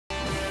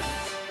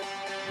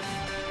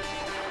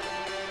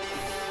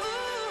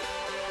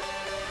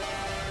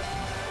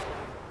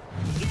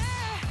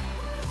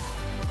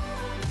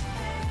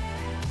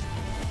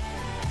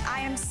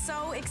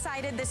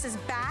excited. This is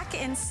back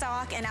in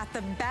stock and at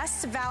the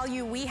best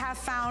value we have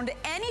found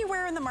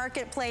anywhere in the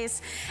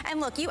marketplace. And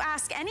look, you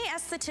ask any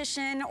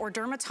esthetician or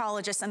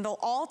dermatologist and they'll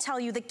all tell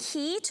you the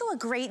key to a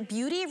great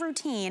beauty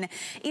routine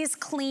is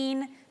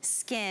clean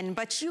skin,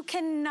 but you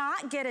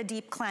cannot get a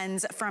deep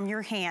cleanse from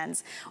your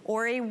hands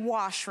or a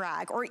wash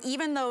rag or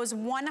even those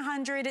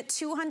 $100,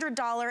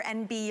 $200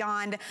 and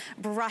beyond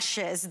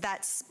brushes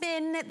that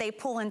spin, they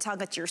pull and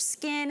tug at your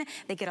skin,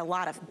 they get a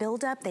lot of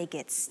buildup, they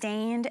get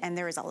stained, and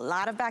there is a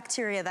lot of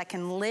bacteria that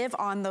can live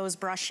on those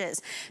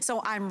brushes.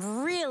 So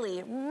I'm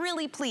really,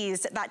 really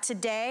pleased that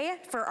today,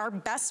 for our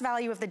best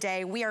value of the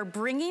day, we are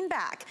bringing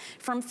back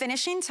from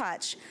Finishing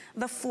Touch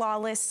the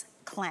Flawless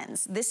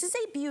Cleanse. This is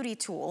a beauty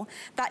tool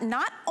that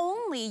not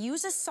only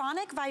uses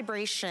sonic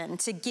vibration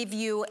to give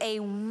you a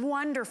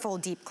wonderful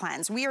deep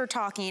cleanse. We are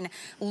talking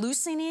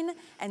loosening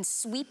and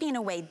sweeping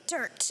away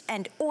dirt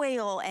and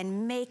oil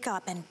and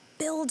makeup and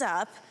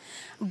buildup,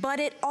 but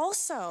it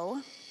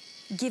also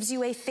gives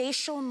you a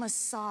facial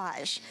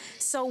massage.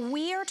 So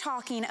we are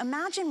talking,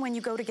 imagine when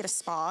you go to get a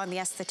spa and the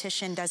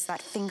esthetician does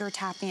that finger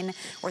tapping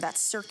or that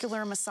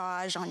circular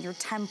massage on your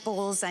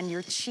temples and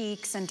your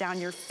cheeks and down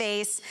your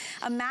face.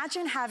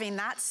 Imagine having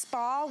that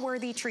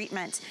spa-worthy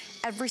treatment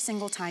every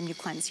single time you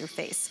cleanse your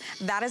face.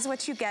 That is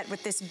what you get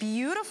with this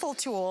beautiful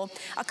tool.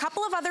 A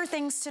couple of other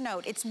things to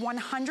note. It's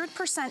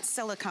 100%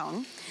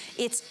 silicone.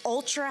 It's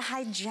ultra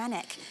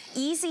hygienic,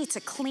 easy to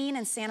clean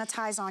and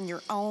sanitize on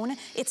your own.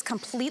 It's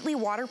completely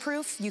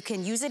waterproof. You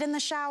can use it in the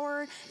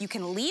shower, you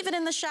can leave it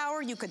in the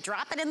shower, you could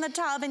drop it in the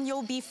tub and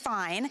you'll be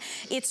fine.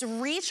 It's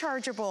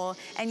rechargeable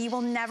and you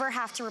will never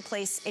have to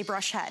replace a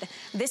brush head.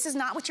 This is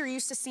not what you're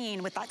used to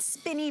seeing with that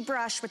spinny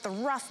brush with the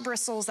rough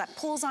bristles that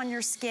pulls on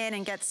your skin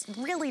and gets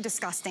really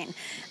disgusting.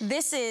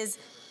 This is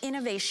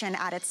innovation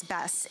at its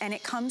best, and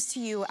it comes to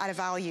you at a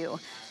value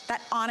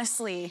that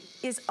honestly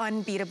is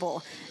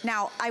unbeatable.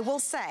 Now, I will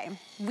say,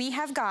 we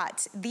have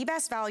got the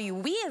best value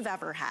we have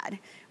ever had.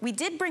 We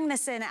did bring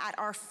this in at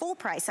our full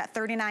price at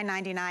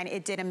 $39.99.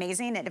 It did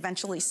amazing. It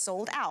eventually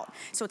sold out.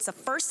 So it's the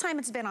first time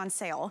it's been on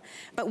sale,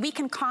 but we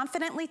can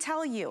confidently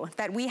tell you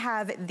that we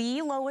have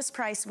the lowest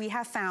price we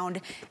have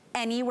found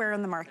anywhere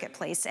in the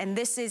marketplace. And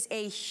this is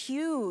a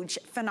huge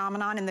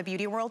phenomenon in the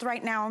beauty world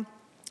right now.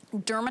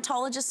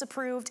 Dermatologist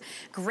approved,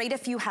 great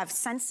if you have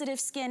sensitive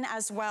skin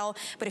as well,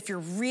 but if you're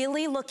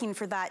really looking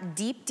for that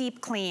deep, deep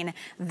clean,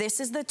 this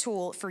is the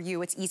tool for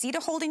you. It's easy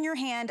to hold in your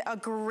hand, a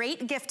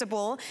great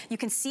giftable. You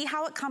can see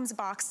how it comes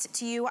boxed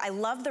to you. I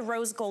love the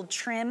rose gold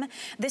trim.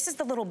 This is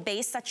the little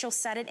base that you'll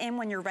set it in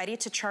when you're ready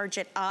to charge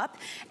it up.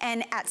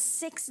 And at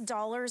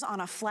 $6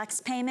 on a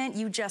flex payment,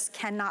 you just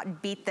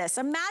cannot beat this.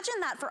 Imagine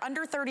that for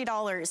under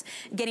 $30,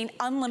 getting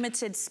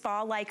unlimited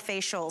spa-like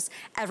facials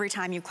every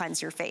time you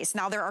cleanse your face.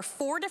 Now, there are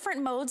 4 different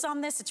modes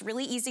on this. It's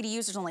really easy to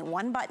use. There's only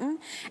one button.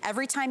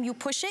 Every time you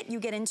push it, you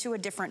get into a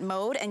different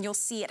mode, and you'll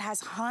see it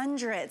has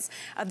hundreds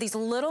of these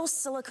little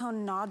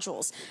silicone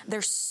nodules.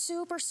 They're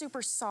super,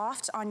 super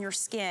soft on your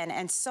skin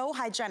and so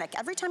hygienic.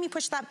 Every time you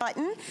push that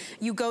button,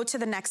 you go to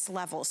the next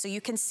level. So you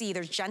can see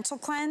there's gentle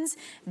cleanse,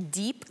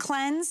 deep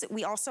cleanse.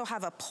 We also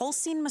have a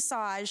pulsing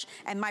massage,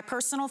 and my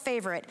personal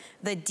favorite,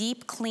 the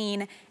deep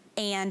clean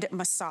and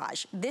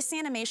massage. This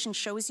animation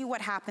shows you what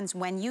happens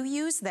when you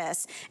use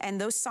this, and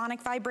those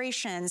sonic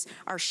vibrations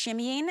are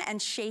shimmying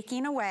and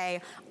shaking away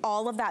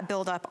all of that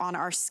buildup on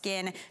our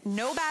skin.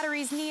 No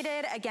batteries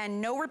needed. Again,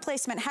 no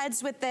replacement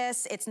heads with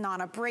this. It's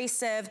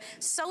non-abrasive,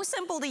 so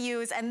simple to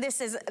use, and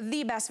this is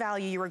the best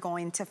value you are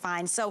going to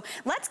find. So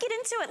let's get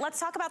into it. Let's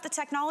talk about the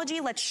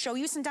technology. Let's show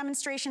you some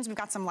demonstrations. We've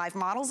got some live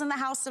models in the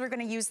house that are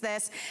gonna use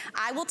this.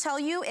 I will tell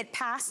you, it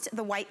passed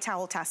the white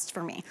towel test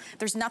for me.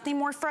 There's nothing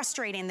more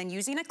frustrating than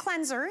using a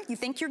cleanser. You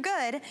think you're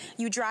good,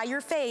 you dry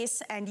your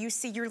face, and you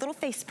see your little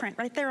face print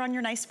right there on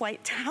your nice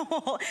white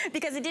towel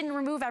because it didn't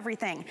remove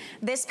everything.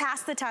 This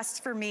passed the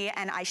test for me,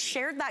 and I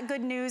shared that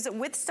good news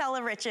with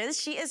Stella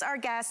Riches. She is our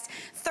guest.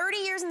 30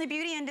 years in the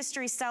beauty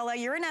industry, Stella.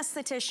 You're an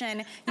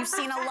esthetician. You've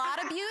seen a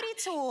lot of beauty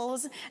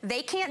tools.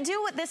 They can't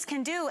do what this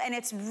can do, and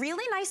it's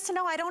really nice to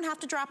know I don't have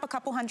to drop a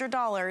couple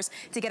 $100s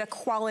to get a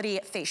quality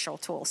facial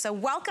tool. So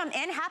welcome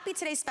in. Happy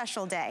today's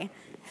special day.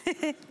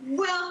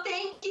 Well,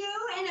 thank you,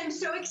 and I'm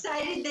so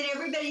excited that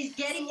everybody's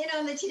getting in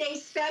on the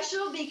today's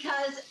special,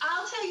 because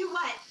I'll tell you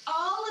what,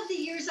 all of the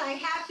years I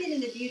have been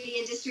in the beauty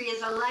industry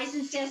as a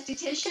licensed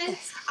esthetician,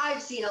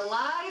 I've seen a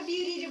lot of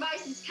beauty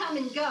devices come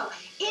and go.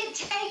 It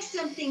takes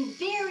something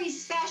very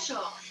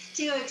special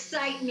to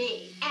excite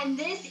me, and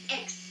this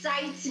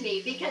excites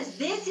me because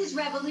this is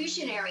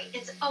revolutionary.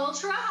 It's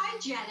ultra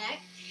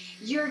hygienic.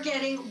 You're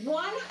getting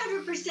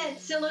 100%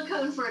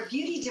 silicone for a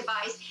beauty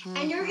device,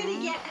 and you're going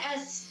to get a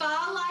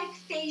spa-like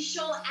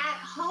facial at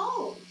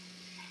home.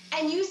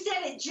 And you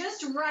said it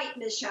just right,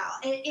 Michelle.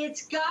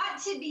 It's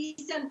got to be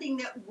something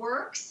that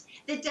works,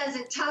 that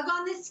doesn't tug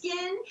on the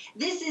skin.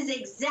 This is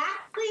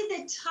exactly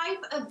the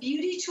type of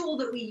beauty tool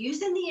that we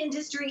use in the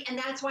industry, and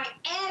that's why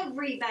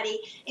everybody,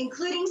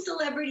 including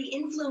celebrity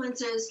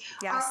influencers,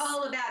 are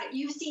all about it.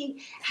 You've seen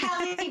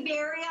Halle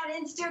Berry on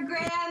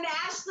Instagram,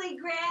 Ashley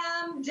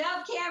Graham,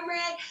 Dove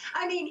Cameron.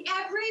 I mean,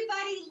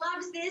 everybody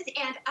loves this,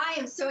 and I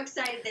am so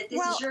excited that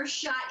this is your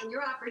shot and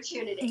your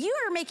opportunity. You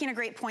are making a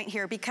great point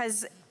here,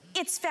 because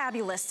it's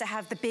fabulous to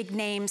have the big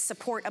names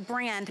support a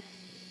brand,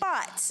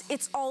 but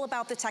it's all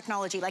about the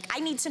technology. Like, I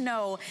need to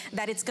know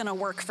that it's gonna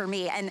work for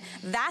me, and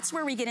that's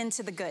where we get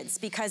into the goods,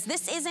 because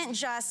this isn't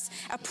just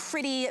a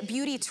pretty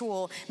beauty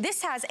tool.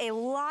 This has a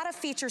lot of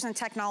features and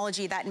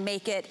technology that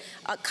make it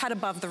cut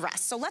above the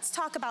rest. So let's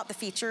talk about the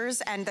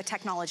features and the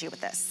technology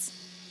with this.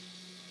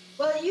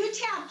 Well, you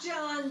tapped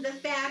on the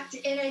fact,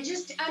 and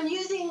I'm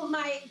using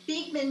my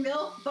Beekman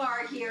milk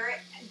bar here,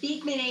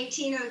 Beekman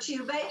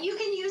 1802, but you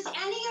can use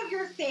any of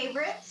your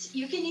favorites.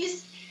 You can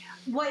use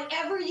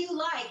whatever you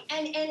like.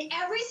 And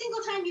every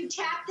single time you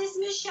tap this,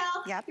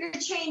 Michelle, you're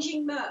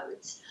changing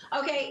modes.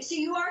 Okay, so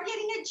you are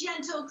getting a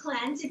gentle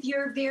cleanse. If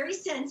you're very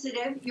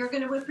sensitive, you're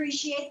going to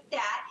appreciate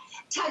that.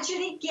 Touch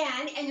it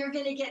again, and you're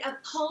going to get a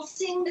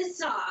pulsing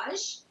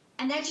massage.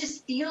 And that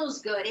just feels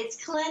good.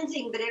 It's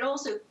cleansing, but it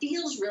also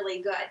feels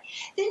really good.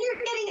 Then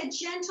you're getting a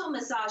gentle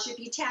massage if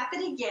you tap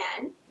it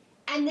again.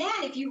 And then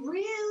if you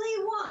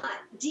really want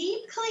deep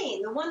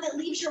clean, the one that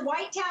leaves your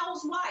white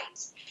towels white,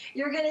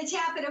 you're going to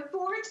tap it a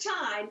fourth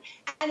time,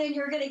 and then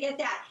you're going to get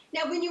that.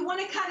 Now, when you want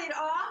to cut it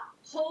off,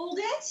 hold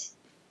it,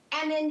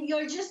 and then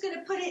you're just going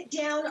to put it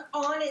down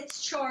on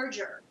its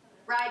charger.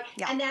 Right?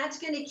 And that's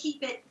going to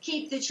keep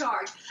the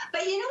charge.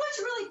 But you know what's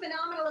really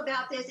phenomenal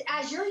about this?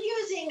 As you're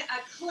using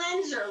a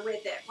cleanser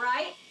with it,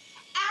 right?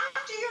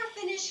 After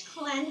you're finished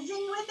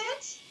cleansing with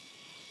it,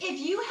 if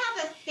you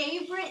have a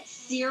favorite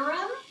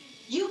serum,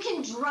 you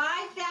can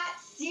drive that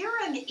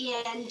serum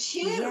in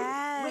too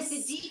with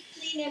the deep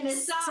clean and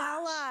massage.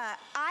 Stella,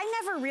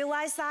 I never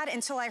realized that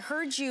until I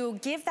heard you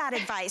give that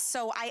advice.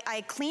 So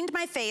I cleaned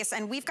my face,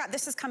 and we've got,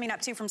 this is coming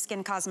up too from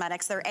Skin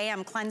Cosmetics, their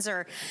AM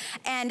cleanser.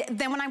 And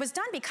then when I was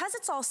done, because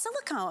it's all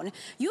silicone,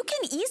 you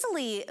can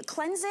easily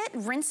cleanse it,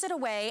 rinse it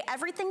away,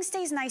 everything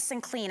stays nice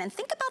and clean. And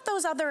think about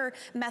those other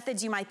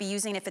methods you might be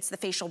using, if it's the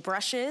facial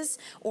brushes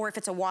or if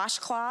it's a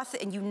washcloth,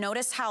 and you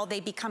notice how they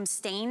become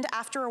stained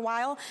after a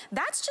while.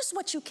 That's just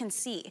what you can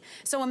see.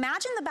 So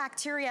imagine the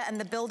bacteria and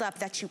the buildup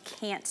that you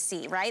can't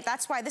see, right?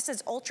 That's why this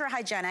is ultra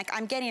hygienic.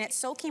 I'm getting it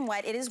soaking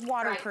wet. It is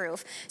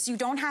waterproof, so you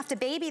don't have to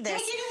baby this.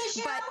 Take it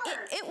in the shower.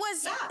 But it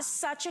was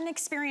such an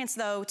experience,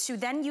 though, to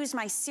then use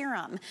my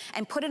serum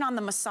and put it on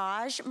the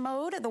massage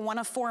mode, the one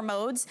of 4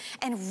 modes,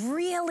 and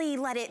really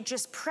let it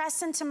just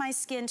press into my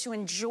skin to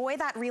enjoy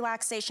that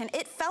relaxation.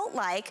 It felt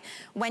like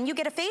when you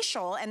get a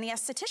facial and the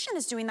esthetician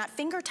is doing that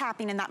finger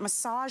tapping and that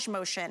massage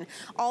motion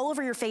all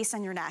over your face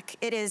and your neck.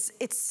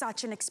 It's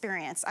such an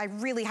experience. I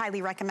really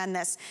highly recommend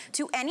this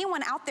to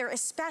anyone out there,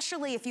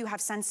 especially if you have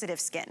sensitive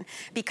skin,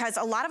 because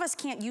a lot of us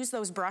can't use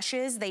those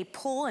brushes. They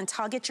pull and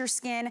tug at your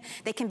skin.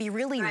 They can be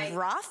really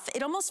rough.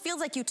 It almost feels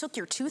like you took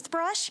your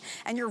toothbrush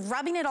and you're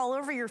rubbing it all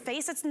over your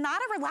face. It's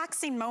not a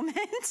relaxing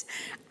moment.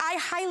 I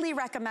highly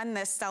recommend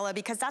this, Stella,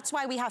 because that's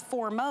why we have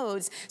 4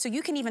 modes. So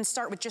you can even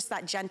start with just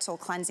that gentle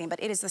cleansing,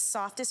 but it is the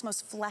softest,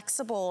 most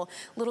flexible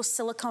little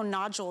silicone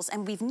nodules,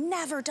 and we've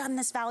never done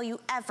this value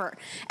ever.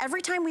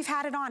 Every time we've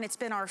had it on, it's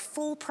been our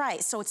full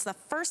price. So it's the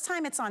first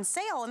time it's on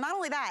sale, and not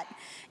only that,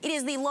 it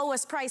is the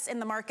lowest price in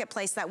the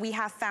marketplace that we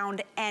have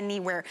found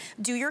anywhere.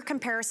 Do your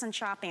comparison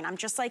shopping. I'm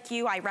just like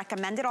you. I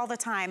recommend it all the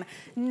time.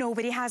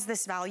 Nobody has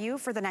this value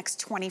for the next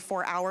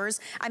 24 hours.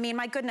 I mean,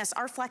 my goodness,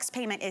 our flex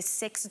payment is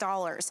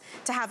 $6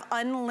 to have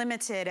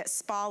unlimited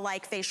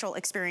spa-like facial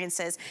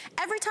experiences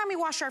every time we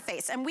wash our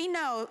face. And we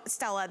know,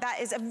 Stella, that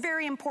is a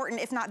very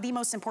important, if not the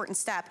most important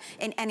step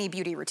in any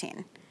beauty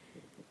routine.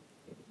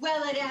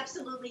 Well, it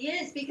absolutely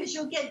is, because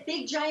you'll get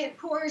big giant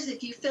pores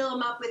if you fill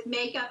them up with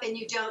makeup and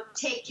you don't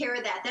take care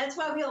of that. That's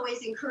why we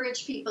always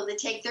encourage people to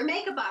take their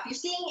makeup off. You're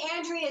seeing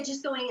Andrea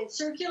just going in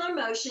circular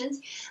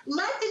motions.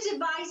 Let the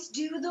device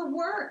do the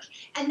work,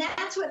 and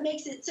that's what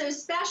makes it so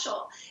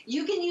special.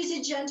 You can use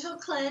a gentle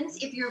cleanse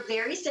if you're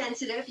very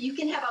sensitive. You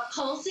can have a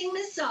pulsing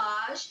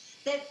massage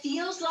that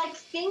feels like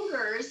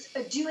fingers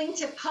doing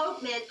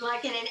tapotment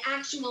like in an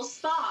actual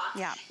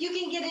spa. You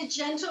can get a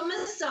gentle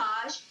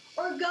massage,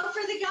 or go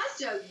for the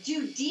gusto.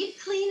 Do deep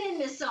clean and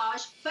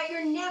massage, but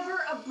you're never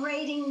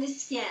abrading the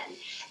skin,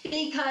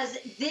 because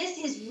this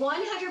is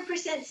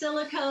 100%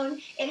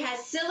 silicone. It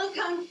has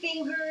silicone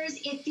fingers.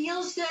 It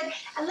feels good.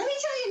 And let me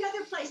tell you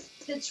another place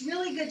that's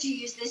really good to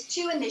use this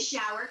too in the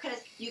shower, because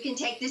you can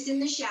take this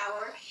in the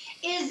shower,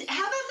 is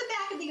how about the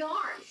back of the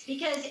arms?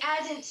 Because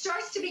as it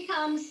starts to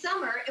become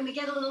summer and we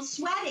get a little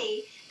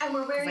sweaty and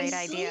we're wearing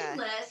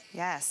sleeveless,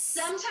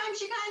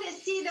 sometimes you kind of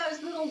see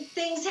those little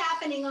things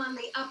happening on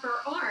the upper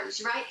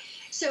arms, right?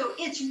 So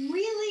it's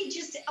really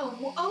just an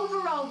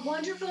overall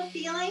wonderful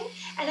feeling.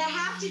 And I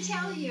have to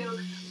tell you,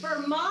 for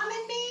mom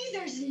and me,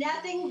 there's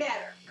nothing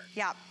better.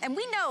 Yeah, and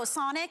we know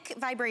sonic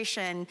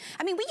vibration,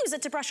 I mean, we use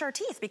it to brush our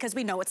teeth because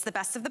we know it's the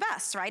best of the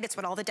best, right? It's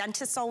what all the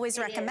dentists always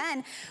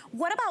recommend.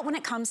 What about when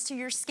it comes to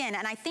your skin?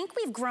 And I think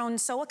we've grown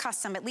so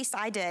accustomed, at least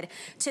I did,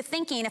 to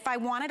thinking if I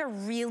wanted a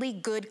really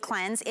good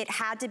cleanse, it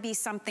had to be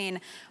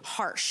something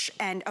harsh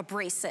and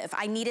abrasive.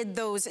 I needed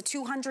those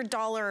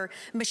 $200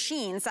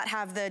 machines that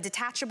have the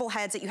detachable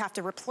heads that you have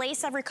to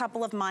replace every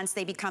couple of months.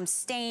 They become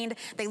stained,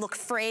 they look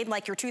frayed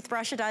like your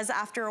toothbrush does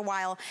after a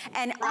while.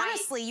 And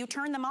honestly, you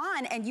turn them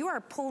on and you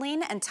are pulling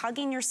and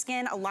tugging your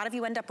skin. A lot of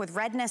you end up with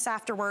redness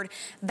afterward.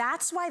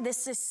 That's why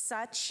this is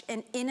such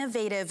an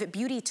innovative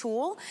beauty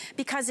tool,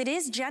 because it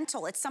is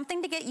gentle. It's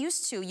something to get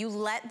used to. You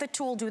let the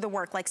tool do the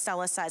work, like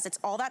Stella says. It's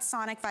all that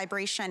sonic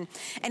vibration.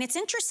 And it's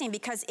interesting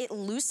because it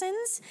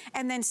loosens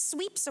and then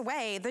sweeps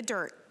away the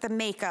dirt, the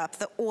makeup,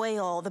 the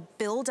oil, the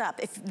buildup,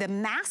 the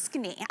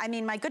maskne. I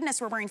mean, my goodness,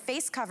 we're wearing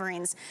face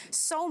coverings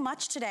so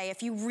much today.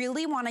 If you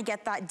really want to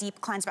get that deep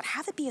cleanse, but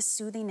have it be a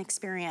soothing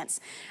experience.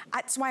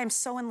 That's why I'm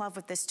so in love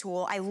with this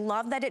tool. I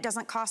love that it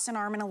doesn't cost an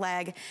arm and a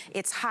leg.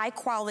 It's high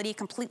quality,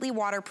 completely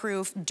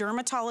waterproof,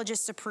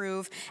 dermatologist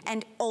approved,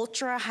 and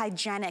ultra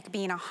hygienic,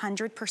 being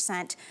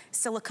 100%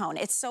 silicone.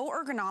 It's so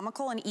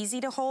ergonomical and easy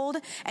to hold,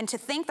 and to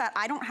think that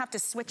I don't have to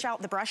switch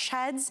out the brush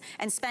heads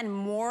and spend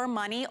more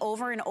money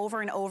over and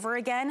over and over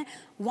again.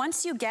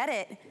 Once you get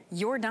it,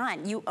 you're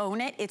done. You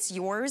own it, it's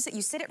yours.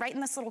 You sit it right in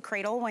this little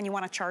cradle when you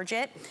want to charge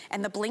it,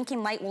 and the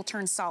blinking light will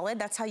turn solid.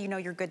 That's how you know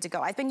you're good to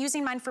go. I've been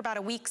using mine for about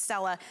a week,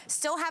 Stella.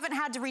 Still haven't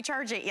had to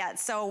recharge it yet,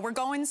 so we're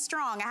going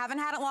strong. I haven't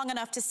had it long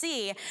enough to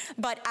see,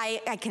 but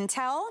I can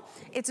tell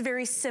it's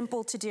very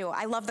simple to do.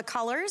 I love the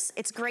colors.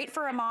 It's great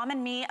for a mom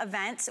and me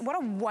event. What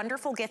a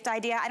wonderful gift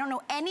idea. I don't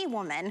know any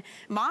woman,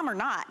 mom or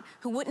not,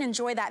 who wouldn't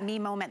enjoy that me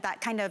moment,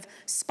 that kind of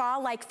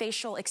spa-like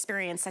facial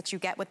experience that you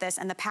get with this,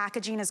 and the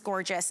packaging is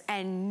gorgeous,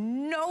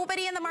 and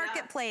nobody in the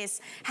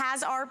marketplace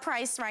has our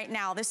price right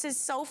now. This is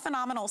so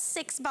phenomenal,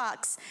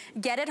 $6.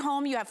 Get it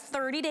home. You have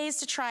 30 days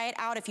to try it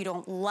out. If you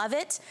don't love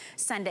it,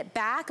 send it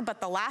back. But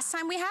the last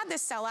time we had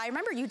this, Stella, I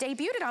remember you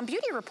debuted it on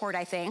Beauty Report,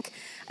 I think.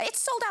 It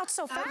sold out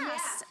so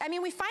fast. I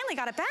mean, we finally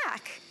got it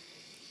back.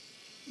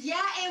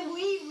 Yeah, and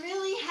we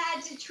really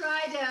had to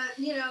try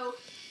to, you know,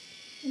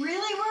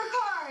 really work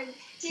hard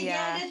to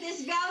get it at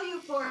this value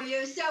for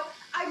you. So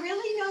I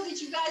really know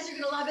that you guys are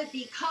going to love it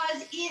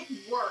because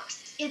it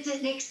works. It's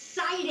an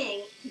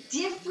exciting,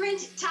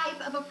 different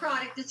type of a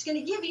product that's going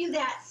to give you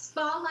that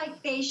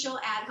spa-like facial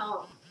at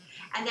home.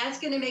 And that's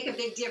going to make a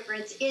big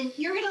difference. And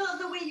you're going to love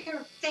the way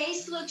your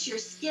face looks, your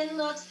skin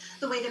looks,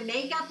 the way the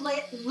makeup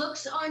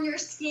looks on your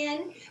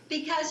skin,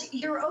 because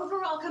your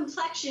overall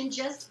complexion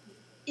just,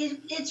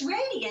 it's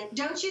radiant.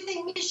 Don't you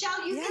think,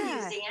 Michelle? You've been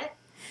using it.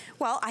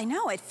 Well, I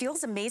know, it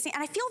feels amazing,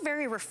 and I feel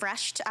very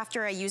refreshed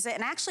after I use it,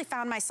 and I actually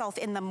found myself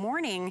in the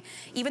morning,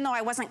 even though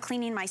I wasn't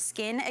cleaning my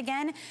skin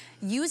again,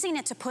 using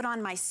it to put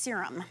on my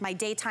serum, my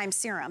daytime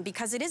serum,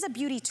 because it is a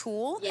beauty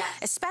tool,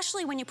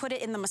 especially when you put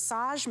it in the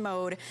massage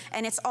mode,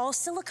 and it's all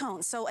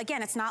silicone. So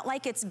again, it's not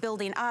like it's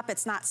building up,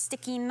 it's not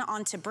sticking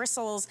onto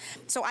bristles.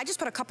 So I just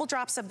put a couple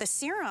drops of the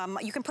serum.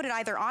 You can put it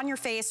either on your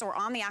face or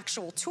on the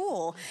actual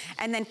tool,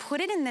 and then put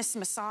it in this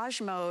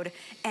massage mode,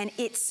 and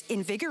it's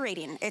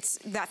invigorating. It's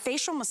that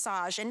facial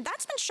massage, and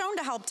that's been shown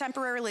to help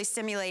temporarily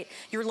stimulate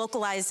your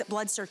localized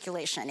blood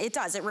circulation. It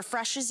does. It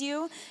refreshes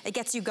you. It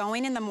gets you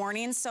going in the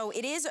morning. So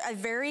it is a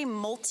very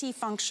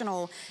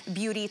multifunctional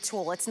beauty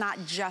tool. It's not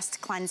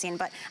just cleansing,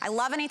 but I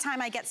love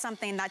anytime I get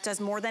something that does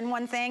more than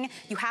one thing.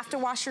 You have to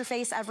wash your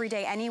face every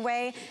day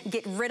anyway.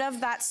 Get rid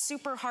of that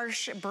super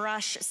harsh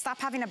brush. Stop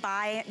having to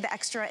buy the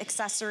extra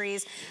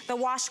accessories. The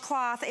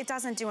washcloth, it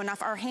doesn't do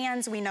enough. Our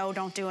hands, we know,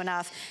 don't do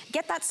enough.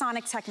 Get that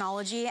sonic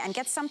technology and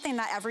get something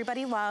that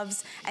everybody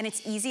loves, and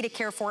it's easy to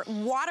care for.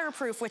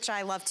 Waterproof, which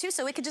I love too,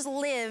 so it could just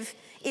live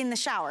in the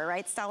shower,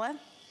 right, Stella?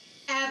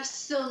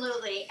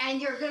 Absolutely. And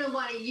you're going to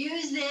want to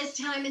use this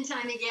time and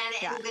time again.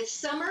 And with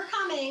summer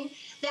coming,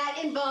 that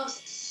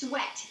involves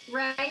sweat,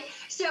 right?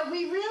 So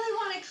we really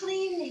want to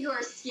clean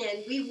your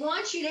skin. We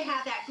want you to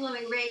have that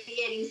glowing,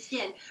 radiating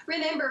skin.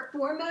 Remember,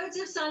 4 modes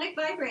of sonic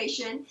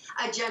vibration: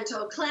 a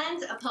gentle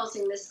cleanse, a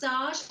pulsing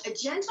massage, a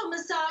gentle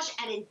massage,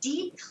 and a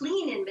deep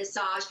clean and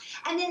massage.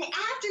 And then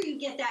after you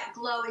get that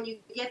glow and you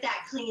get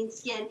that clean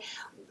skin,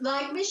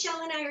 like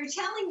Michelle and I are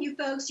telling you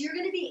folks, you're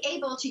going to be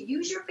able to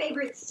use your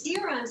favorite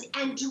serums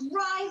and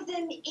drive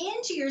them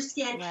into your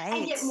skin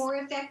and get more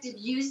effective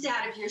use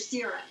out of your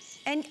serums.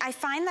 And I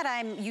find that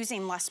I'm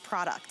using less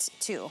product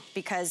too,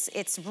 because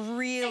it's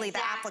really the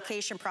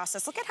application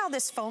process. Look at how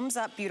this foams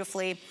up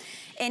beautifully.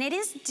 And it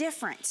is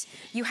different.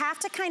 You have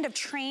to kind of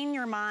train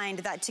your mind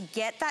that to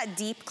get that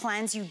deep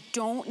cleanse, you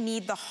don't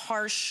need the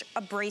harsh,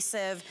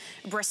 abrasive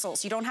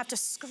bristles. You don't have to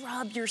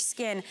scrub your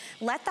skin.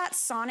 Let that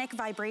sonic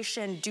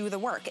vibration do the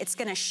work. It's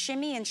gonna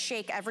shimmy and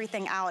shake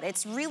everything out.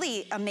 It's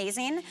really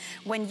amazing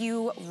when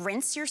you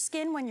rinse your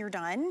skin when you're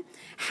done,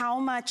 how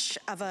much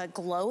of a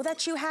glow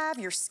that you have.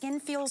 Your skin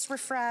feels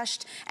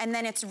refreshed, and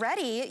then it's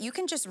ready. You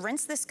can just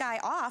rinse this guy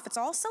off. It's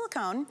all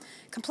silicone.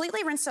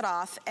 Completely rinse it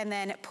off, and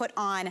then put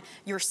on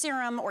your serum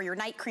serum or your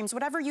night creams,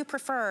 whatever you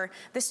prefer,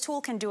 this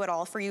tool can do it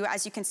all for you.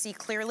 As you can see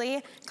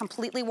clearly,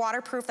 completely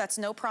waterproof. That's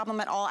no problem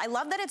at all. I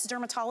love that it's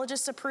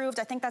dermatologist approved.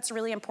 I think that's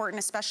really important,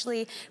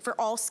 especially for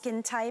all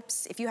skin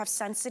types. If you have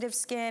sensitive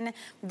skin,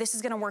 this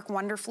is gonna work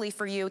wonderfully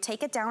for you.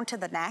 Take it down to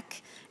the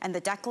neck and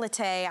the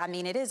décolleté. I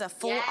mean, it is a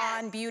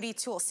full-on beauty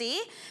tool.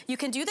 See? You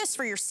can do this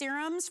for your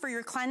serums, for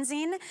your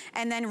cleansing,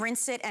 and then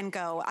rinse it and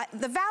go.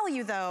 The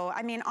value though,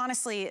 I mean,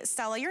 honestly,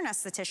 Stella, you're an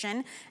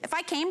esthetician. If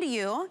I came to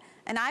you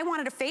and I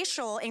wanted a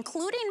facial,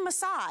 including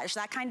massage,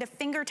 that kind of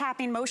finger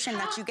tapping motion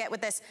that you get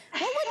with this, what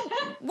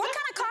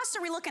kind of cost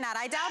are we looking at?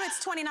 I doubt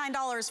it's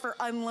 $29 for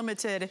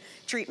unlimited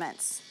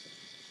treatments.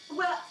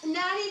 Well,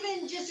 not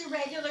even just a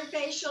regular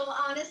facial,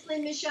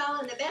 honestly, Michelle.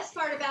 And the best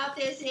part about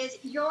this is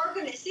you're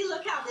going to see,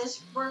 look how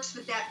this works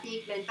with that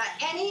Beekman. But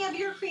any of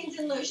your creams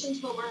and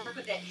lotions will work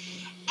with it.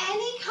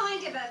 Any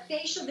kind of a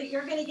facial that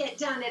you're going to get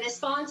done at a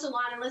spa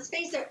salon, and let's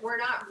face it, we're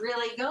not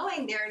really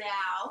going there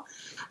now,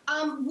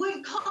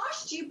 would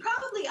cost you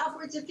probably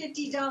upwards of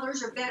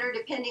 $50 or better,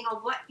 depending on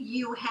what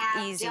you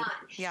have done.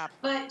 Yeah.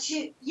 But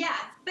to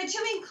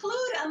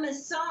include a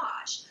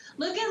massage.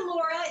 Look at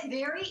Laura,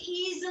 very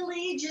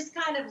easily just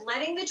kind of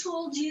letting the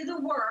tool do the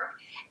work,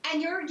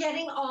 and you're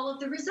getting all of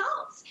the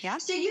results. Yeah.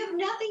 So you have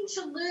nothing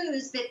to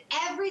lose, but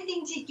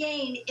everything to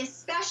gain,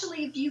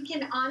 especially if you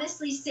can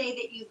honestly say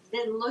that you've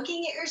been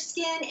looking at your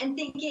skin and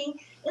thinking,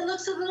 it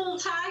looks a little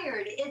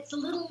tired, it's a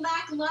little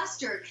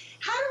lackluster.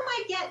 How do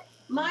I get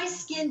my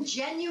skin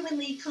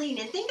genuinely clean?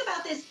 And think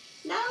about this,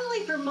 not only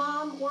for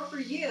mom or for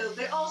you,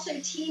 but also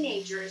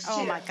teenagers too.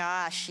 Oh my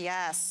gosh,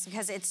 yes,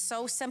 because it's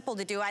so simple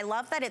to do. I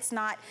love that it's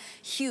not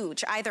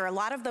huge either. A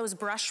lot of those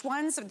brush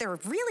ones, they're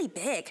really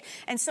big.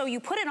 And so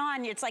you put it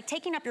on, it's like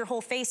taking up your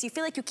whole face. You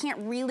feel like you can't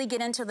really get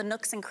into the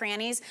nooks and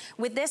crannies.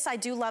 With this, I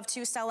do love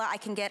too, Stella, I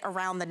can get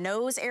around the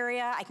nose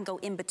area. I can go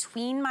in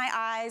between my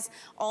eyes,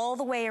 all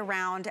the way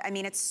around. I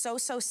mean, it's so,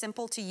 so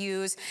simple to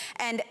use.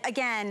 And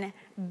again,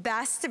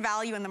 best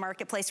value in the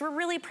marketplace. We're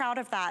really proud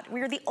of that.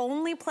 We're the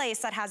only place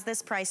that has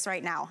this price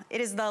right now. It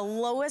is the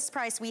lowest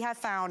price we have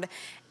found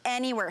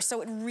anywhere.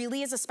 So it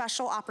really is a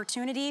special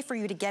opportunity for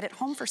you to get it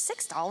home for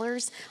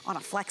 $6 on a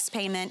flex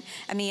payment.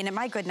 I mean,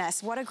 my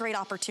goodness, what a great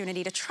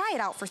opportunity to try it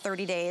out for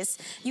 30 days.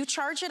 You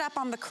charge it up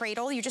on the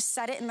cradle. You just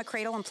set it in the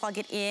cradle and plug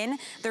it in.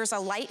 There's a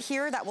light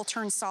here that will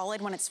turn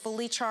solid when it's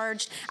fully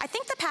charged. I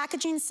think the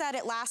packaging said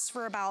it lasts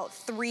for about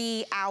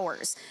 3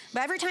 hours.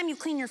 But every time you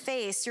clean your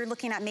face, you're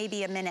looking at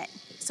maybe a minute.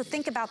 So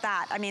think about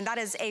that. I mean, that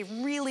is a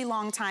really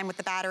long time with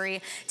the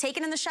battery. Take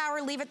it in the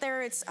shower, leave it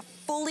there. It's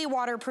fully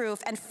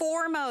waterproof, and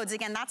 4 modes.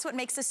 Again, that's what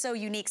makes this so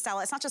unique,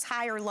 Stella. It's not just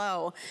high or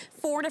low.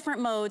 4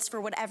 different modes for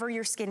whatever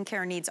your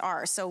skincare needs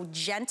are. So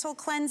gentle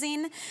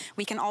cleansing.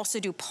 We can also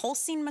do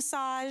pulsing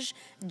massage,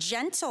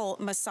 gentle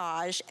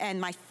massage,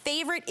 and my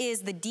favorite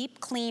is the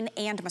deep clean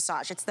and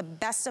massage. It's the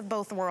best of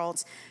both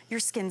worlds. Your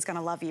skin's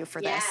gonna love you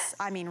for this.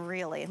 I mean,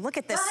 really. Look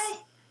at this.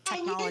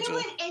 Technology. And you know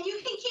what? And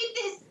you can keep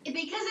this,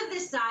 because of the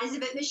size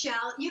of it,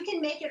 Michelle, you can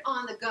make it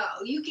on the go.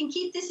 You can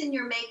keep this in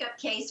your makeup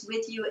case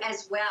with you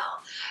as well.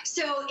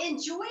 So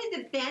enjoy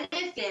the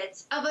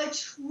benefits of a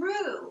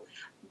true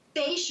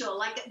facial,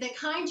 like the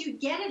kind you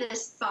get at a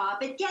spa,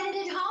 but get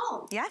it at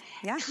home. Yeah,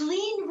 yeah.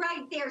 Clean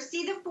right there.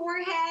 See the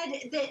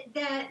forehead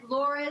that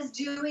Laura's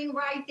doing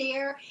right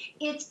there?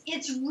 It's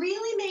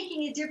really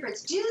making a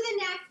difference. Do the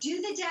neck,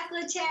 do the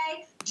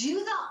décolleté, do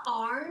the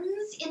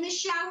arms in the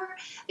shower,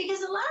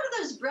 because a lot of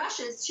those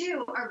brushes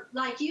too are,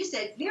 like you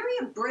said, very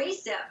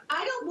abrasive.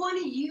 I don't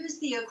want to use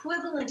the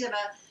equivalent of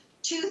a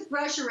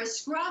toothbrush or a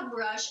scrub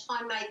brush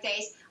on my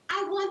face.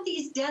 I want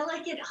these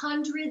delicate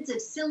hundreds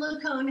of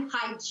silicone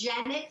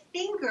hygienic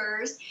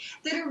fingers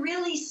that are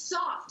really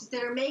soft,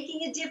 that are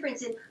making a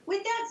difference. And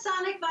with that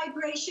sonic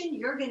vibration,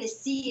 you're going to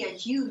see a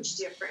huge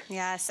difference.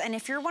 Yes, and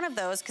if you're one of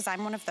those, because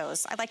I'm one of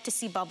those, I like to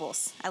see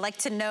bubbles. I like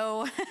to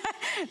know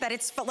that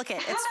it's, look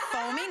at it, it's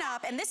foaming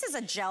up. And this is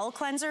a gel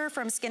cleanser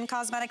from Skin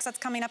Cosmetics that's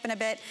coming up in a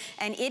bit.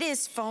 And it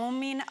is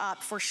foaming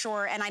up for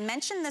sure. And I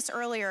mentioned this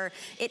earlier,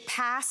 it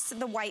passed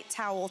the white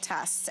towel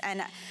test.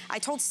 And I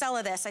told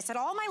Stella this, I said,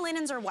 all my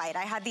linens are white.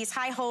 I had these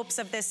high hopes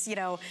of this, you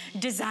know,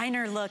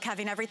 designer look,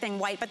 having everything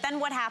white. But then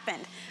what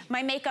happened?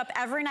 My makeup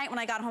every night when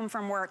I got home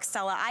from work,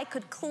 Stella, I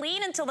could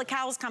clean until the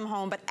cows come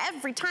home, but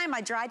every time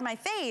I dried my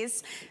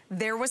face,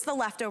 there was the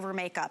leftover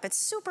makeup. It's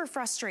super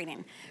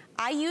frustrating.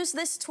 I use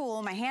this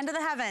tool, my hand to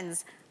the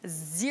heavens,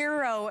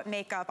 0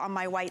 makeup on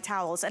my white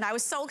towels. And I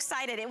was so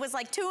excited. It was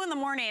like 2 in the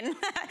morning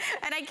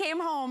and I came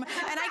home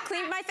and I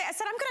cleaned my face. I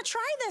said, I'm gonna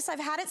try this. I've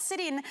had it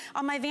sitting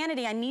on my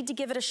vanity. I need to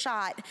give it a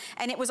shot.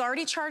 And it was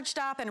already charged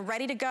up and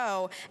ready to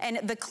go. And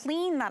the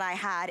clean that I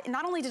had,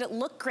 not only did it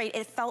look great,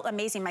 it felt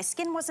amazing. My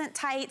skin wasn't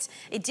tight.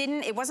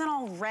 It wasn't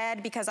all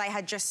red because I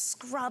had just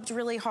scrubbed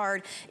really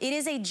hard. It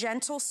is a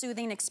gentle,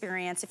 soothing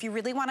experience. If you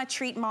really wanna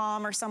treat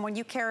mom or someone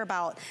you care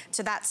about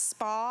to that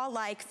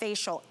spa-like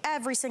facial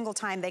every single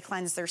time they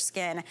cleanse their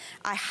skin,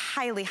 I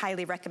highly,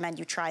 highly recommend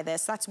you try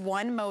this. That's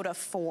 1 mode of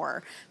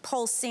 4.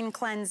 Pulsing,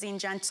 cleansing,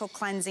 gentle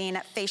cleansing,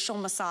 facial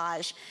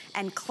massage,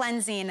 and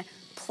cleansing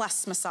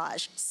plus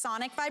massage.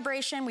 Sonic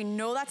vibration, we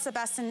know that's the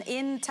best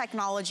in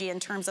technology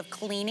in terms of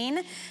cleaning.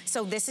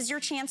 So this is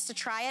your chance to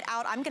try it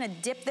out. I'm gonna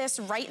dip this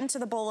right into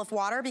the bowl of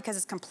water because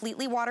it's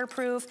completely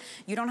waterproof.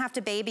 You don't have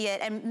to baby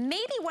it. And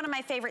maybe one of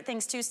my favorite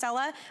things too,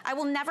 Stella, I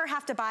will never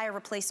have to buy a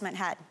replacement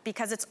head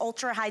because it's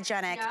ultra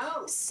hygienic.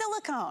 No.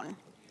 Silicone.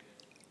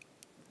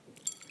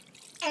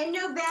 And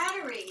no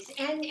batteries,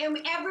 and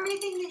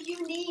everything that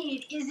you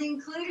need is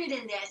included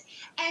in this.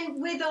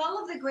 And with all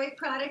of the great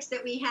products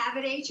that we have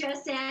at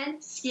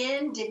HSN,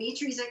 Skin,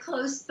 Dimitri's a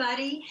close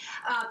buddy,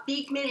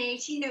 Beekman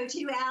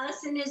 1802,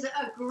 Allison is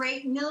a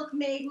great Milk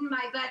Maiden,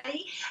 my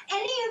buddy.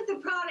 Any of the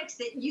products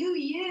that you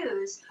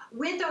use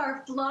with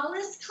our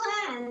Flawless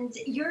Cleanse,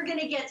 you're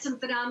gonna get some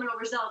phenomenal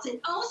results. And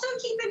also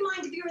keep in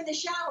mind, if you're in the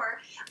shower,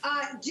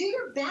 do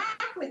your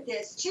back with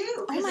this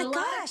too. Oh my a lot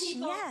gosh, of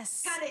people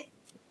yes. kind of,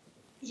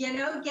 you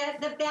know,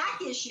 get the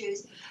back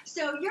issues.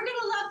 So you're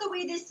gonna love the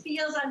way this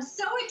feels. I'm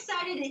so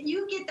excited that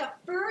you get the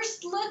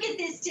first look at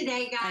this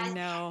today, guys. I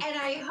know. And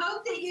I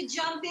hope that you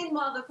jump in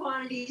while the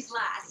quantities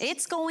last.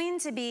 It's going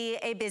to be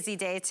a busy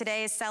day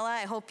today, Stella.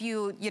 I hope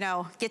you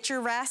know, get your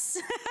rest,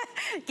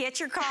 get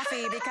your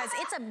coffee, because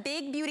it's a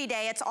big beauty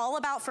day. It's all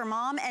about for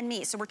mom and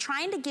me. So we're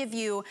trying to give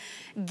you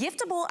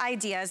giftable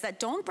ideas that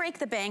don't break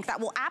the bank,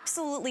 that will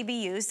absolutely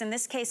be used. In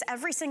this case,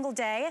 every single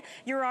day.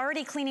 You're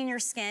already cleaning your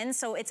skin,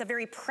 so it's a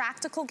very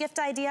practical gift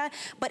idea,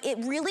 but it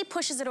really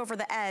pushes it over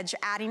the edge,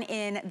 adding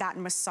in that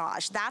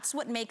massage. That's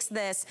what makes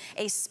this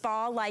a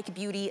spa-like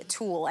beauty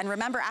tool. And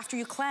remember, after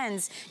you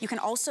cleanse, you can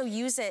also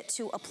use it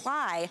to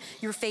apply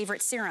your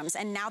favorite serums.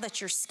 And now that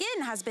your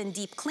skin has been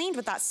deep cleaned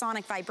with that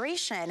sonic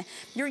vibration,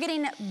 you're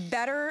getting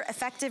better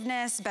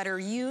effectiveness, better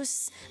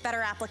use,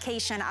 better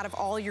application out of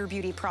all your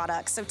beauty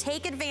products. So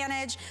take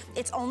advantage.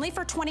 It's only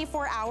for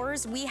 24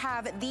 hours. We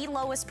have the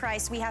lowest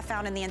price we have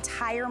found in the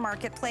entire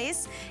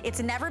marketplace.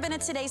 It's never been a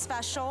Today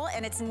Special,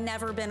 and it's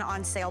never been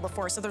on sale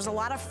before. So there's a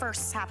lot of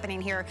firsts happening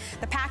here.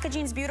 The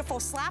packaging's beautiful.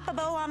 Slap a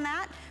bow on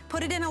that.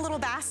 Put it in a little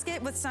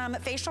basket with some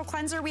facial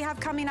cleanser we have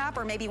coming up,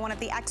 or maybe one of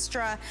the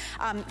extra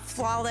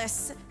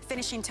flawless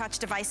finishing touch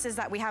devices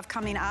that we have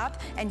coming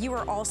up, and you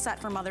are all set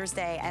for Mother's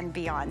Day and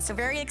beyond. So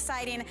very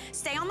exciting.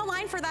 Stay on the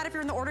line for that if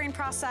you're in the ordering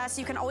process.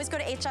 You can always go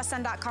to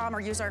hsn.com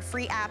or use our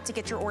free app to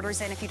get your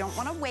orders in if you don't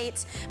want to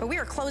wait. But we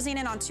are closing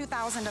in on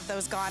 2,000 of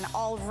those gone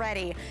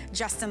already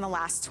just in the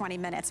last 20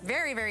 minutes.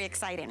 Very, very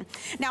exciting.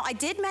 Now, I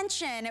did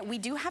mention we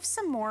do have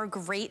some more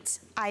great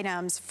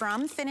items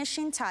from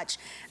Finishing Touch.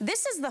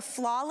 This is the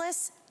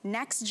Flawless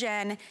Next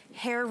Gen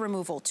Hair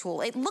Removal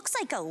Tool. It looks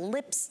like a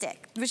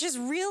lipstick, which is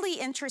really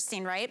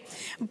interesting, right?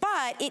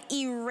 But it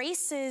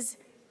erases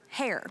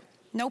hair.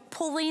 No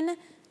pulling,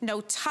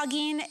 no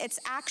tugging. It's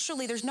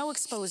actually, there's no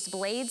exposed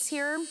blades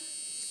here.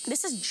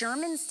 This is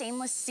German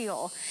stainless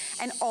steel.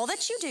 And all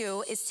that you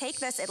do is take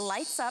this, it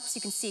lights up so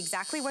you can see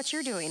exactly what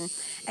you're doing.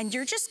 And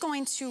you're just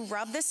going to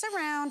rub this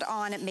around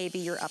on maybe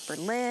your upper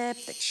lip,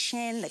 the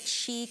chin, the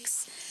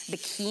cheeks,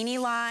 bikini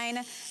line.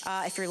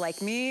 If you're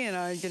like me and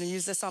I'm gonna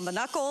use this on the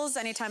knuckles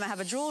anytime I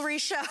have a jewelry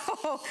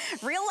show.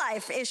 Real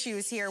life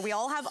issues here. We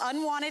all have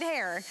unwanted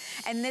hair.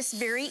 And this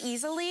very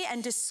easily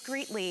and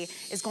discreetly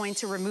is going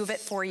to remove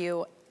it for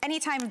you any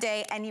time of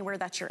day, anywhere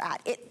that you're at.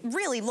 It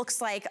really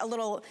looks like a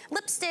little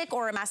lipstick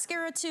or a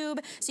mascara tube,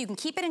 so you can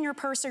keep it in your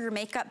purse or your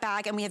makeup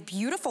bag. And we have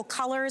beautiful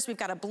colors. We've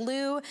got a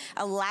blue,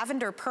 a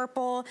lavender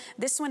purple.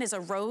 This one is a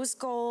rose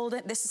gold.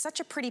 This is such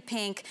a pretty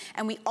pink.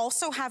 And we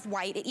also have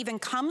white. It even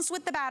comes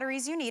with the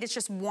batteries you need. It's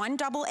just one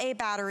AA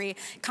battery.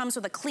 Comes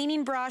with a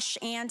cleaning brush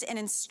and an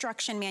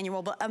instruction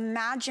manual. But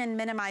imagine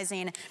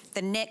minimizing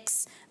the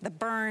nicks, the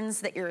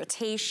burns, the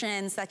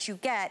irritations that you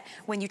get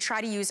when you try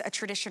to use a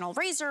traditional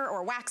razor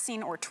or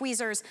waxing or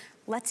tweezers.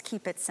 Let's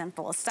keep it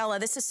simple. Stella,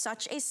 this is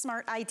such a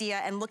smart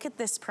idea, and look at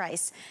this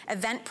price.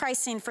 Event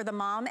pricing for the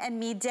Mom and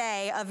Me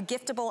Day of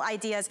giftable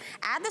ideas.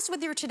 Add this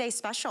with your Today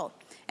Special,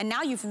 and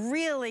now you've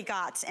really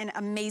got an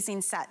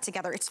amazing set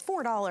together. It's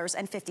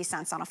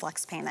 $4.50 on a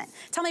flex payment.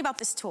 Tell me about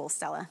this tool,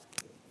 Stella.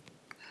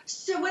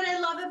 So what I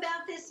love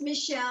about this,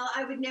 Michelle,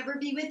 I would never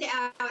be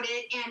without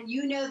it, and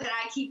you know that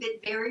I keep it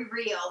very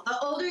real. The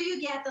older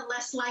you get, the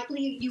less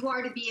likely you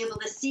are to be able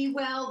to see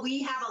well.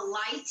 We have a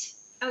light,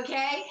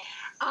 okay?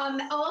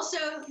 Also,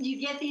 you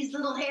get these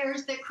little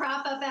hairs that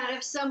crop up out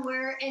of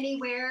somewhere,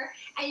 anywhere,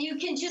 and you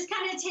can just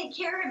kind of take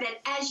care of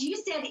it. As you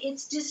said,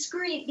 it's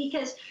discreet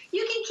because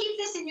you can keep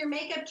this in your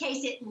makeup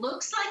case. It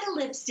looks like a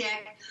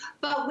lipstick,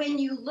 but when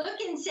you look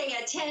in, say,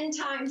 a 10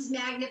 times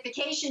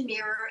magnification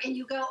mirror and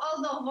you go,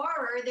 oh, the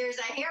horror, there's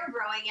a hair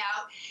growing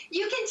out,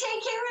 you can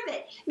take care of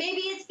it.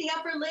 Maybe it's the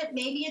upper lip,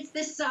 maybe it's the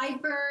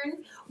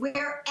sideburn,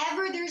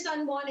 wherever there's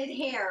unwanted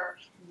hair.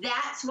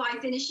 That's why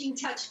Finishing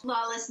Touch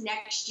Flawless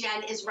Next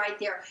Gen is right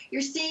there.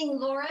 You're seeing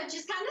Laura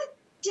just kind of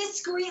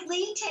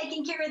discreetly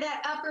taking care of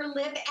that upper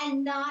lip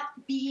and not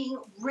being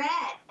red.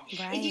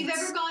 Right. If you've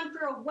ever gone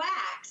for a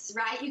wax,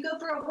 right? You go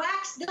for a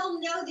wax, they'll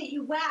know that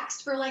you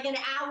waxed for like an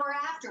hour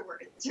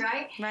afterwards,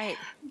 right? Right.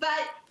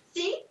 But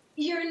see,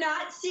 you're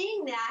not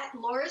seeing that.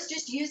 Laura's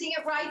just using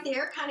it right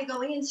there, kind of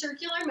going in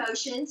circular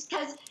motions,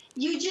 because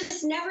you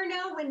just never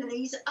know when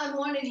these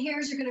unwanted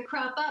hairs are going to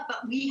crop up,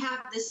 but we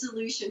have the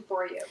solution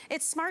for you.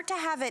 It's smart to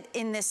have it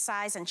in this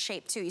size and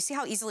shape too. You see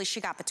how easily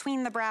she got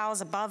between the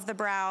brows, above the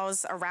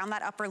brows, around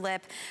that upper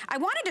lip. I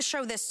wanted to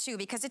show this too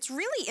because it's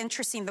really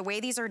interesting the way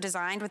these are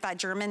designed with that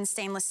German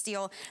stainless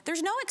steel.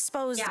 There's no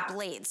exposed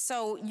blades,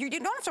 so you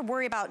don't have to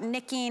worry about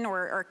nicking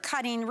or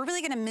cutting. We're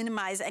really going to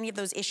minimize any of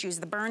those issues,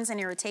 the burns and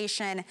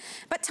irritation.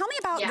 But tell me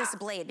about this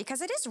blade,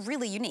 because it is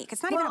really unique.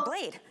 It's not even a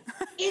blade.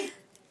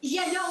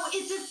 Yeah, no,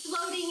 it's a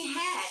floating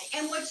head,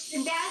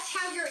 and that's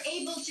how you're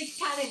able to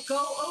kind of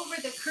go over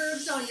the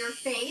curves on your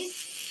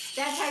face.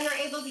 That's how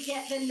you're able to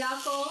get the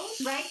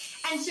knuckles, right?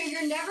 And so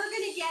you're never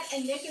going to get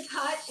a nick, a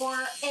cut, or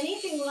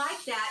anything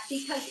like that,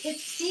 because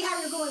see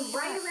how you're going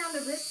right around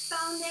the wrist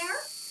bone there?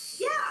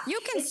 Yeah, you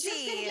can it's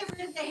just going to get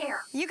rid of the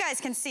hair. You guys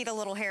can see the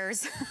little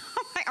hairs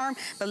on my arm,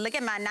 but look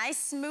at my nice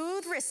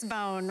smooth wrist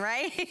bone,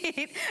 right?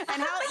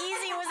 And how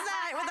easy was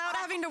that without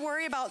having to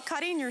worry about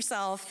cutting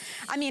yourself?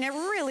 I mean, it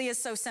really is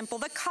so simple.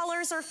 The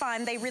colors are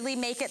fun. They really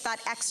make it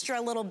that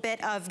extra little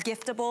bit of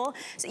giftable.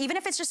 So even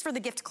if it's just for the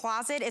gift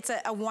closet, it's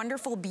a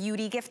wonderful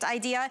beauty gift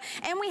idea.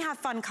 And we have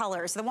fun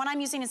colors. The one I'm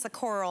using is the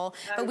coral,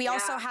 but we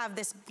also have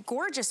this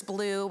gorgeous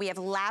blue. We have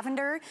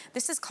lavender.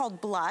 This is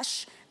called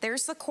blush.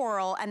 There's the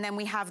coral, and then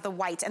we have the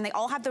white, and they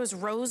all have those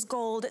rose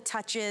gold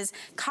touches.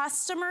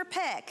 Customer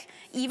pick,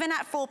 even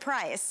at full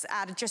price,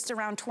 at just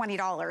around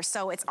 $20.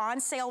 So it's on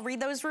sale. Read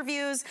those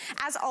reviews.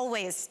 As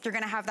always, you're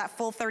gonna have that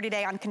full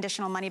 30-day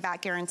unconditional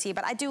money-back guarantee,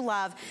 but I do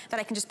love that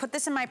I can just put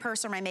this in my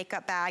purse or my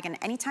makeup bag, and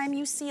anytime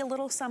you see a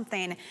little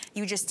something,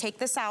 you just take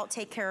this out,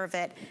 take care of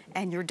it,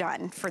 and you're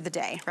done for the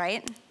day,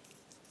 right?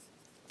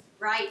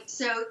 Right,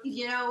 so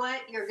you know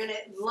what? You're gonna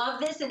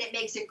love this, and it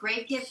makes a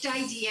great gift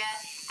idea.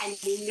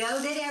 And you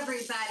know that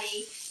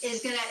everybody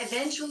is going to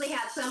eventually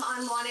have some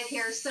unwanted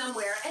hair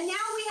somewhere. And now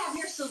we have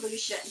your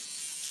solution.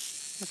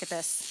 Look at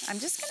this. I'm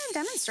just going to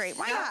demonstrate.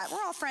 Why not?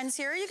 We're all friends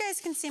here. You guys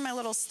can see my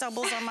little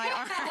stubbles on my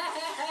arm.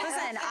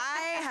 Listen,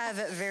 I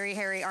have very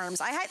hairy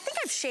arms. I think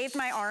I've shaved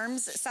my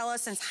arms, Stella,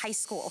 since high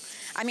school.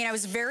 I mean, I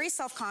was very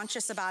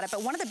self-conscious about it,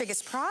 but one of the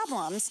biggest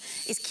problems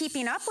is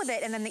keeping up with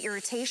it and then the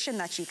irritation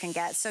that you can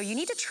get. So you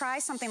need to try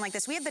something like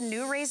this. We have the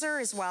new razor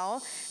as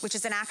well, which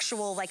is an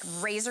actual like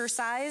razor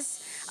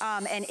size.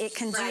 And it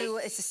can do,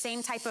 it's the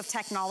same type of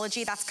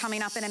technology that's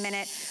coming up in a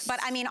minute. But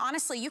I mean,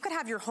 honestly, you could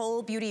have your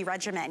whole beauty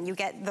regimen. You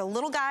get the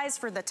little guys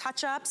for the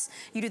touch-ups.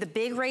 You do the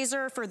big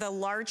razor for the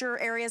larger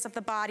areas of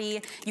the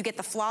body. You get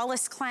the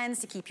flawless cleanse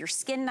to keep your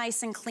skin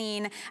nice and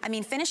clean. I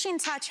mean, Finishing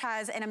Touch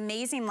has an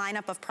amazing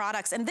lineup of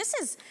products. And this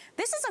is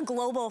a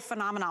global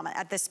phenomenon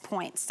at this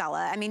point,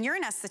 Stella. I mean, you're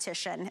an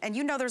esthetician, and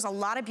you know there's a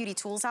lot of beauty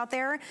tools out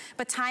there.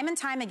 But time and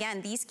time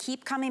again, these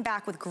keep coming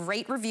back with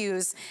great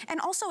reviews and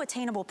also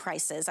attainable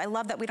prices. I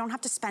love that we don't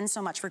have to spend so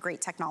much for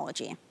great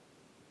technology.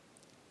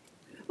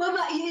 Well,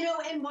 but, you know,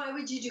 and why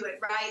would you do it,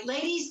 right?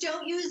 Ladies,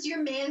 don't use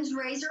your man's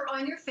razor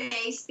on your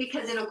face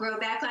because it'll grow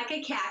back like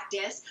a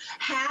cactus.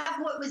 Have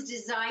what was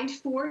designed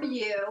for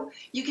you.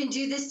 You can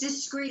do this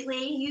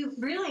discreetly. You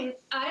really,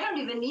 I don't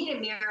even need a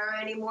mirror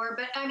anymore,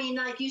 but I mean,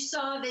 like you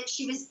saw that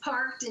she was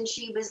parked and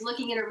she was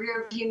looking in a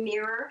rear view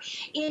mirror.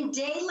 In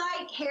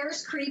daylight,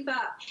 hairs creep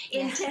up.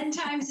 In 10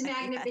 times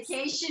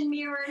magnification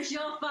mirrors,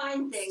 you'll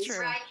find things,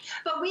 right?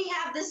 But we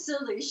have the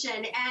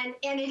solution, and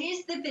it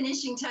is the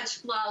Finishing Touch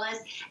Flawless,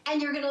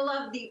 and you're going to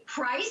love the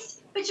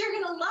price, but you're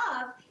going to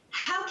love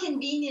how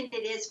convenient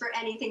it is for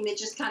anything that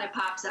just kind of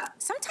pops up.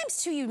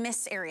 Sometimes too, you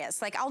miss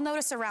areas. Like I'll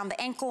notice around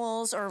the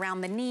ankles or around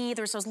the knee,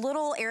 there's those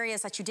little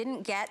areas that you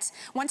didn't get.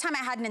 One time I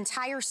had an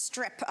entire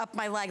strip up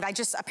my leg. I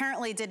just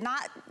apparently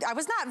I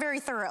was not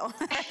very thorough.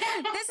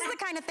 This is the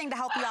kind of thing to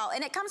help you out.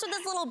 And it comes with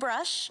this little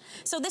brush.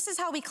 So this is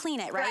how we clean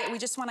it, right? We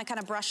just want to kind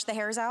of brush the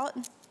hairs out.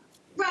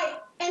 Right,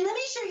 and let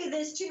me show you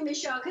this too,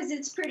 Michelle, because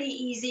it's pretty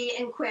easy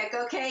and quick,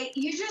 okay?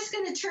 You're just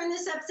going to turn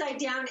this upside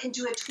down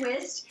into a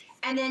twist,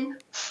 and then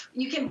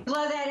you can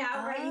blow that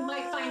out, right? You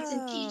might find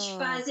some peach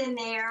fuzz in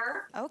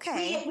there.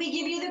 Okay. We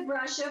give you the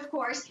brush, of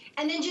course,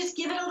 and then just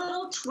give it a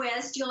little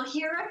twist. You'll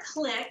hear a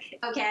click,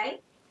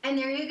 okay? And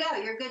there you go.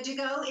 You're good to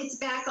go. It's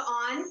back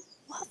on.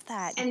 Love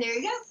that. And there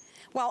you go.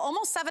 Well,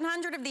 almost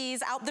 700 of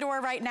these out the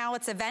door right now.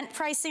 It's event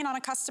pricing on a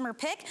customer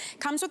pick.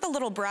 Comes with a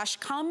little brush,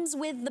 comes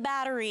with the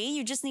battery.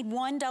 You just need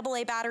one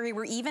AA battery.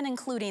 We're even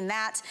including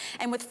that.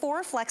 And with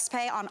 4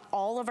 FlexPay on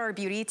all of our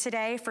beauty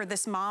today for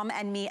this Mom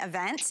and Me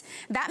event,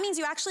 that means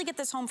you actually get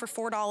this home for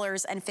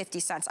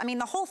 $4.50. I mean,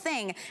 the whole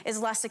thing is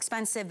less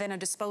expensive than a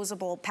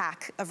disposable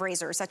pack of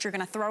razors that you're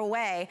gonna throw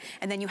away,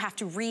 and then you have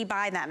to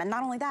re-buy them. And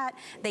not only that,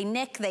 they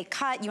nick, they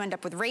cut, you end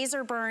up with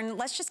razor burn.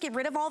 Let's just get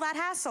rid of all that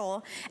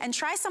hassle and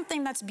try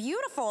something that's beautiful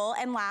beautiful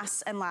and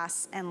lasts and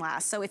lasts and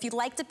lasts. So if you'd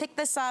like to pick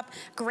this up,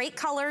 great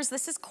colors.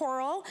 This is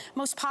coral.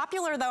 Most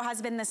popular though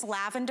has been this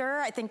lavender.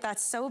 I think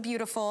that's so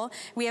beautiful.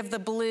 We have the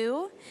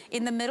blue.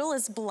 In the middle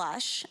is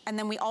blush. And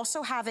then we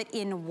also have it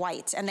in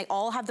white. And they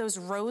all have those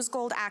rose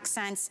gold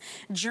accents.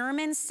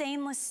 German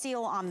stainless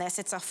steel on this.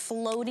 It's a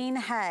floating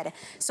head.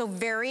 So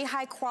very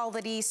high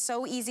quality,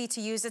 so easy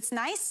to use. It's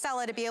nice,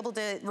 Stella, to be able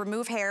to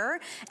remove hair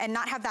and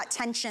not have that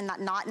tension, that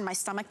knot in my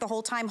stomach the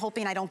whole time,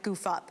 hoping I don't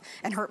goof up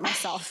and hurt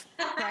myself,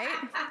 right?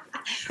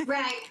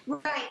 Right.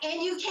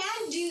 And you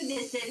can do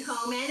this at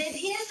home, and it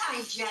is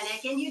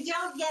hygienic, and you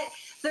don't get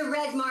the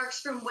red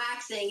marks from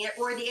waxing it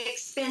or the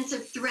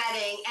expensive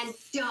threading. And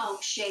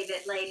don't shave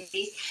it,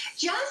 ladies.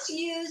 Just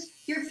use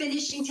your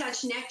finishing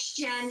touch Next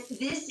Gen.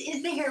 This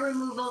is the hair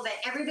removal that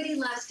everybody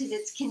loves because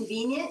it's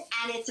convenient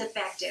and it's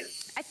effective.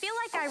 I feel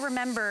like I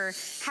remember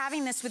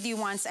having this with you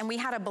once, and we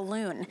had a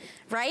balloon,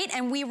 right?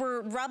 And we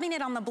were rubbing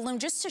it on the balloon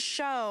just to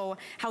show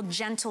how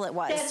gentle it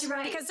was. That's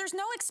right. Because there's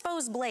no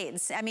exposed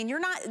blades. I mean, you're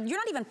not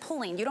even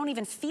pulling. You don't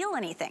even feel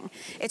anything.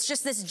 It's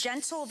just this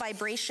gentle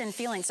vibration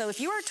feeling. So if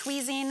you are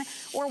tweezing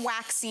or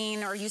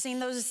waxing or using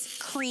those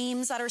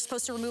creams that are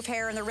supposed to remove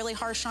hair and they're really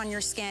harsh on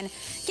your skin,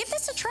 give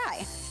this a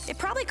try. It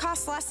probably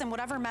costs less than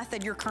whatever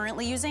method you're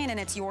currently using, and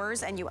it's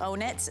yours and you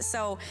own it.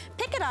 So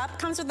pick it up.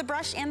 Comes with the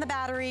brush and the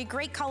battery.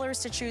 Great colors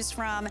to choose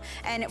from,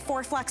 and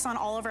 4 flex on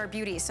all of our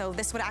beauty. So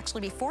this would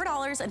actually be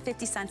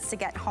 $4.50 to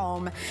get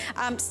home.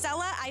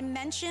 Stella, I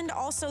mentioned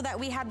also that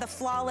we had the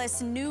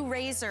flawless new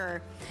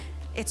razor.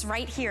 It's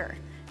right here.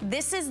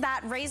 This is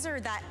that razor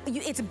that,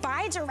 it's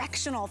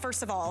bi-directional,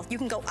 first of all. You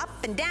can go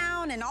up and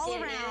down and all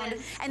around.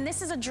 And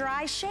this is a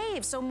dry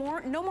shave, so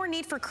no more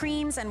need for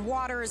creams and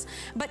waters,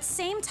 but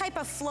same type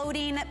of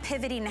floating,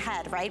 pivoting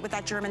head, right, with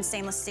that German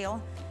stainless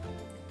steel?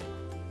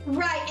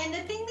 Right, and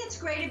the thing that's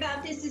great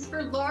about this is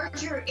for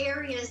larger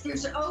areas,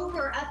 there's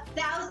over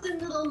 1,000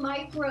 little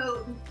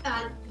micro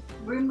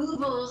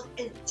removal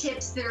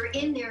tips that are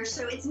in there,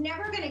 so it's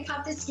never going to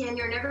cut the skin.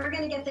 You're never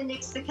going to get the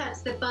nicks, the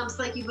cuts, the bumps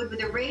like you would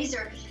with a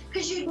razor,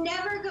 because you'd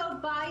never go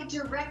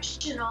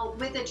bi-directional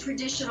with a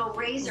traditional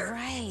razor.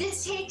 Right.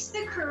 This takes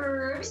the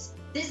curves,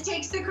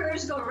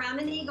 go around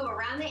the knee, go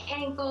around the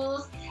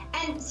ankles,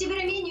 and see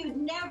what I mean? You'd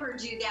never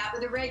do that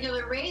with a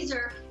regular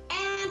razor.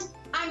 And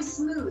I'm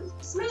smooth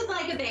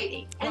like a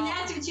baby. And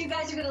that's what you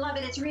guys are gonna love,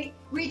 and it's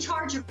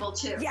rechargeable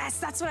too. Yes,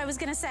 that's what I was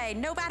gonna say.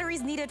 No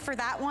batteries needed for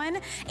that one,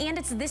 and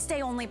it's this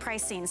day only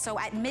pricing. So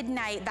at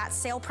midnight, that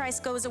sale price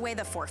goes away,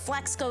 the 4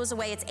 flex goes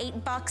away. It's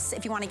 $8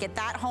 if you wanna get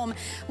that home.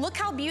 Look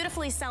how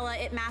beautifully, Stella,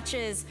 it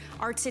matches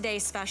our Today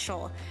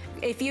Special.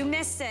 If you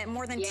missed it,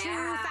 more than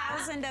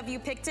 2,000 of you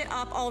picked it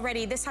up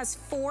already. This has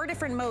 4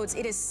 different modes.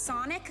 It is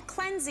sonic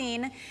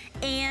cleansing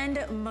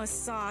and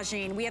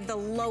massaging. We have the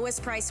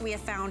lowest price we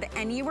have found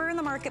anywhere in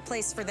the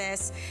marketplace for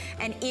this.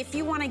 And if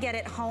you want to get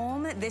it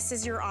home, this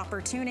is your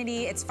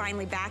opportunity. It's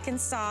finally back in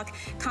stock.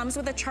 Comes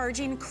with a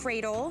charging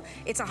cradle.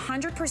 It's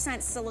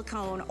 100%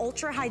 silicone,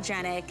 ultra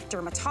hygienic,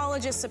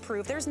 dermatologist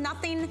approved. There's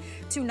nothing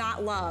to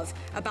not love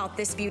about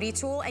this beauty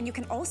tool. And you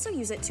can also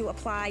use it to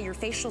apply your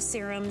facial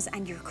serums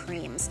and your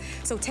creams.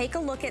 So take a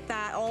look at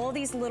that. All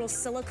these little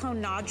silicone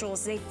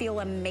nodules, they feel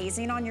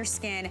amazing on your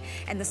skin.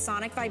 And the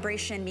sonic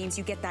vibration means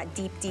you get that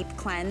deep, deep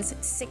cleanse.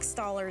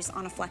 $6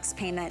 on a flex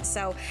payment.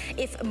 So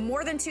if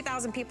more than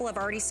 2,000 people have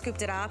already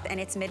scooped it up and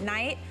it's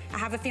midnight, I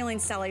have a feeling,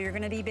 Stella, you're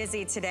gonna be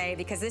busy today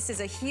because this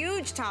is a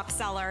huge top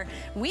seller.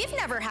 We've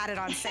never had it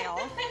on sale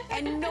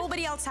and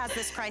nobody else has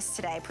this price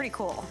today. Pretty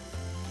cool.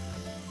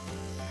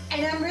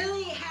 And I'm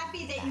really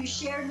happy that you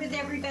shared with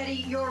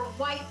everybody your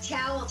white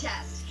towel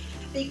test,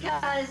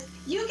 because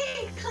you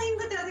can clean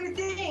with other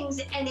things,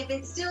 and if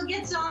it still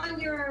gets on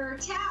your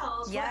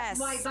towels,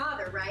 why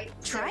bother, right?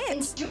 Try it.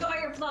 Enjoy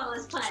your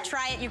flawless cleanse.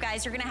 Try it, you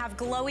guys. You're gonna have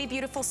glowy,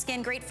 beautiful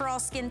skin, great for all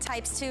skin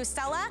types too.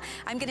 Stella,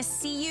 I'm gonna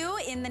see you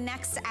in the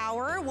next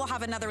hour. We'll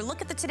have another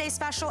look at the Today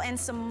Special and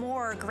some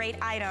more great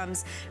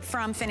items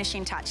from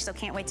Finishing Touch, so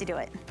can't wait to do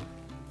it.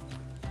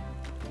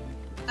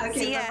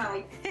 Okay,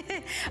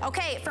 bye-bye.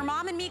 Okay, For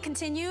Mom and Me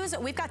continues.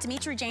 We've got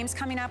Dimitri James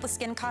coming up with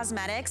Skin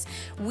Cosmetics.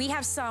 We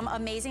have some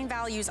amazing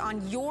values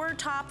on your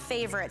top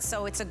favorites,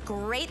 so it's a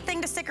great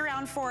thing to stick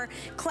around for.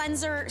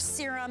 Cleanser,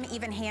 serum,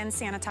 even hand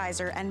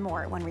sanitizer, and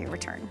more when we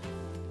return.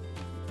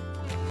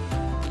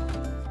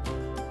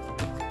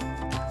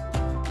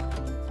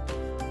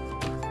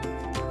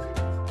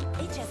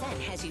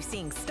 HSN has you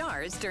seeing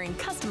stars during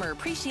Customer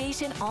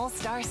Appreciation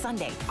All-Star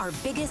Sunday. Our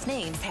biggest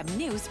names have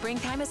new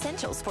springtime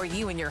essentials for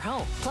you and your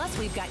home. Plus,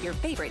 we've got your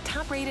favorite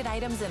top-rated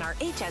items in our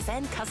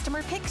HSN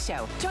Customer Pick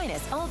Show. Join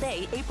us all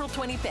day, April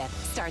 25th.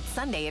 Starts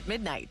Sunday at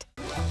midnight.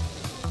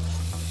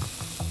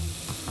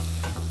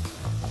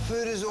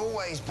 Food has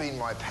always been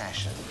my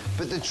passion,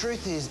 but the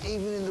truth is,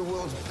 even in the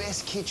world's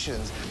best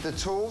kitchens, the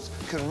tools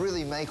can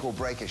really make or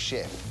break a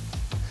chef.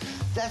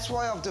 That's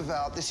why I've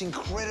developed this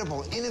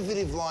incredible,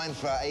 innovative line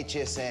for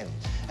HSN.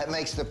 It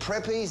makes the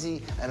prep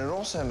easy, and it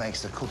also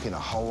makes the cooking a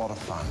whole lot of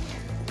fun.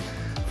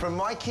 From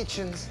my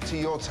kitchens to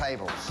your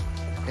tables.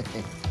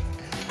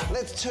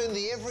 Let's turn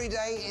the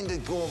everyday into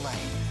gourmet.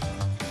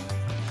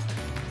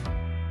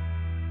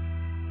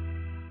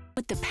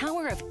 With the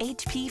power of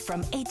HP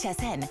from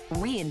HSN,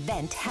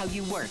 reinvent how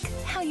you work,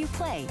 how you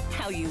play,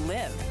 how you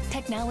live.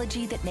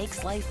 Technology that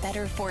makes life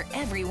better for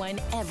everyone,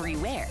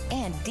 everywhere.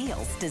 And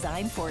deals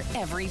designed for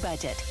every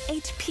budget.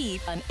 HP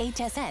on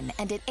HSN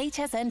and at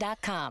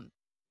hsn.com.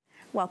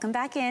 Welcome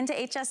back into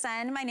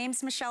HSN. My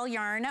name's Michelle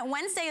Yarn.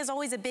 Wednesday is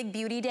always a big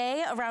beauty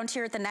day around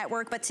here at the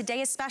network, but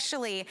today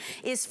especially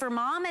is for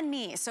mom and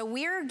me. So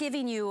we're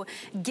giving you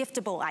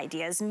giftable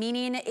ideas,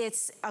 meaning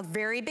it's a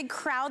very big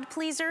crowd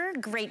pleaser,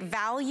 great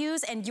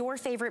values, and your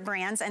favorite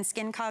brands. And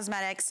Skin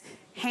Cosmetics,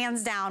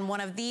 hands down, one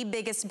of the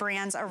biggest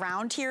brands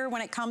around here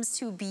when it comes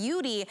to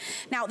beauty.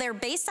 Now, they're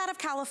based out of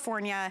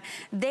California.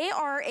 They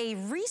are a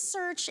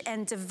research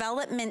and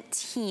development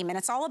team, and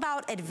it's all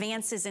about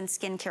advances in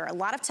skincare. A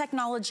lot of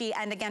technology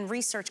and, again,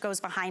 research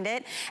goes behind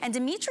it. And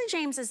Dimitri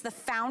James is the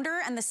founder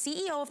and the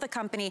CEO of the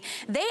company.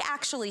 They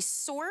actually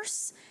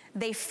source,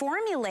 they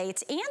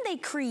formulate, and they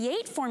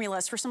create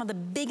formulas for some of the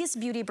biggest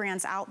beauty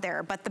brands out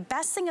there. But the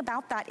best thing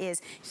about that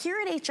is here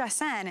at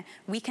HSN,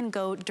 we can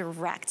go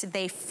direct.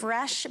 They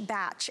fresh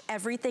batch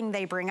everything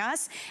they bring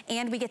us,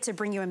 and we get to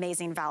bring you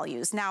amazing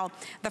values. Now,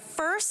 the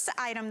first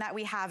item that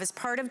we have is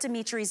part of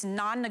Dimitri's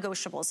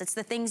non-negotiables. It's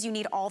the things you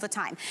need all the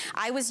time.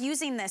 I was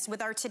using this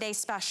with our Today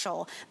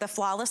Special, the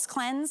Flawless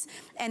Cleanse,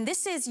 and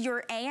this is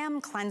your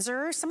AM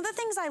cleanser. Some of the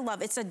things I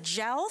love, it's a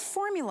gel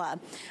formula,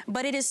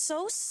 but it is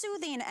so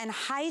soothing and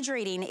hydrating.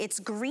 It's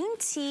green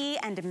tea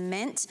and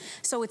mint,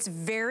 so it's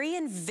very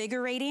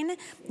invigorating.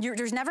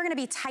 There's never gonna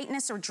be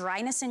tightness or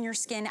dryness in your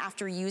skin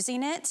after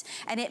using it,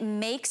 and it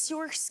makes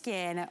your skin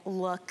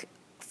look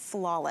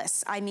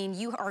flawless. I mean,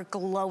 you are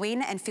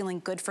glowing and feeling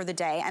good for the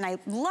day, and I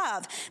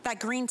love that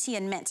green tea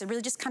and mint. It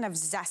really just kind of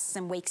zests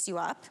and wakes you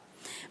up.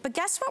 But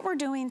guess what we're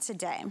doing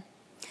today?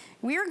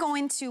 We're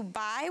going to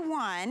buy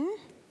one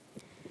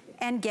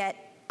and get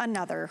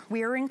another.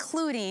 We are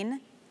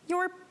including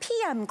your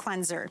PM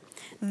cleanser.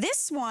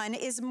 This one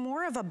is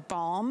more of a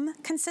balm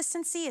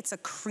consistency. It's a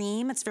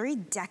cream. It's very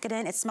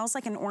decadent. It smells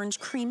like an orange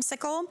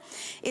creamsicle.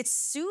 It's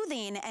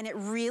soothing, and it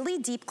really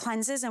deep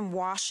cleanses and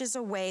washes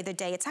away the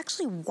day. It's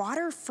actually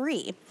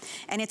water-free,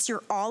 and it's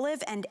your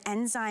olive and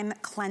enzyme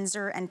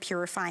cleanser and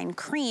purifying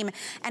cream.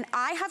 And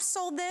I have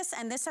sold this,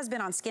 and this has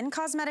been on Skin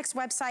Cosmetics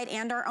website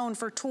and our own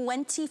for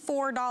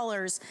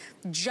 $24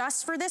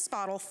 just for this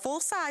bottle, full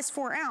size,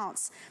 4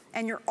 ounce.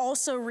 And you're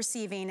also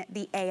receiving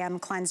the AM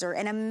cleanser.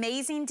 An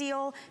amazing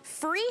deal,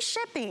 free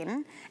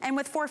shipping, and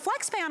with 4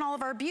 FlexPay on all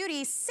of our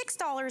beauty,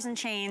 $6 and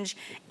change.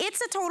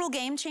 It's a total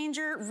game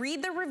changer.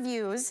 Read the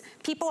reviews.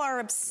 People are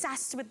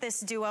obsessed with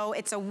this duo.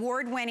 It's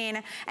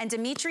award-winning. And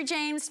Dimitri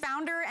James,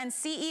 founder and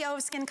CEO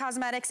of Skin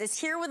Cosmetics, is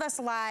here with us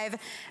live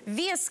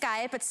via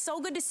Skype. It's so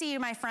good to see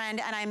you, my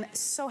friend, and I'm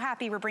so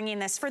happy we're bringing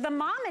this for the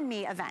Mom and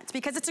Me event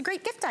because it's a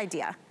great gift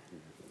idea.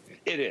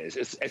 It is.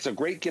 It's a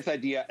great gift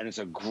idea, and it's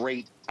a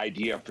great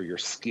idea for your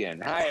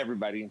skin. Hi,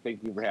 everybody, and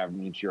thank you for having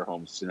me into your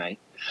homes tonight.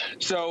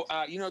 So,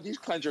 you know, these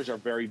cleansers are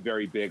very,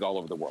 very big all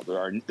over the world.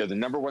 They're the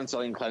 #1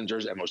 selling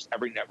cleansers at most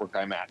every network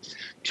I'm at.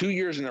 2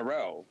 years in a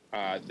row,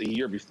 the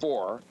year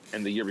before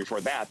and the year before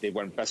that, they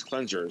won Best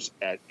Cleansers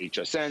at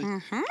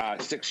HSN.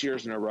 6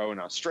 years in a row in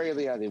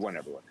Australia, they won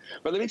everywhere.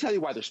 But let me tell you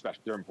why they're special.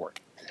 They're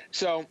important.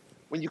 So,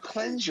 when you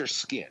cleanse your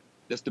skin,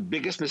 that's the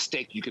biggest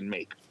mistake you can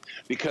make.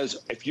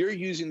 Because if you're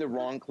using the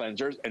wrong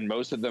cleansers, and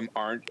most of them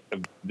aren't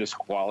of this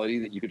quality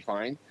that you could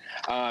find,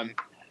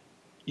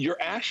 you're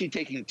actually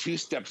taking 2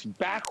 steps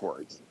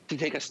backwards to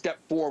take a step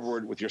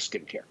forward with your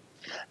skincare.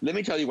 Let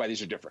me tell you why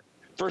these are different.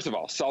 First of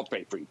all,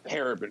 sulfate-free,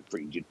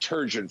 paraben-free,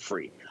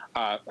 detergent-free,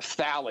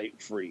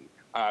 phthalate-free,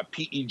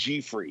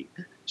 PEG-free.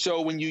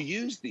 So when you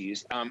use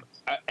these, and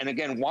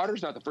again,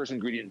 water's not the first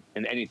ingredient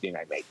in anything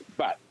I make,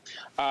 but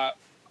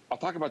I'll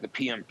talk about the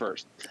PM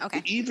first. Okay.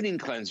 The evening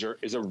cleanser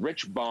is a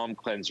rich balm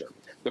cleanser.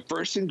 The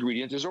first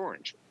ingredient is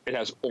orange. It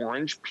has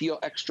orange peel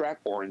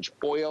extract, orange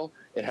oil.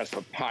 It has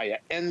papaya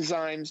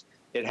enzymes.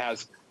 It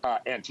has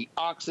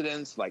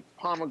antioxidants like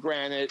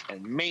pomegranate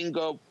and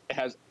mango. It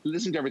has,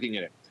 listen to everything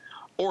in it.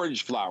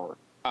 Orange flower.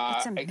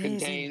 It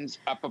contains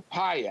a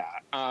papaya,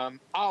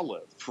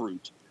 olive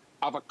fruit,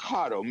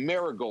 avocado,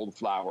 marigold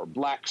flower,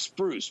 black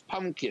spruce,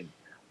 pumpkin,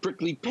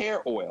 prickly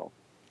pear oil,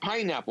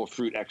 pineapple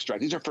fruit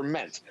extract. These are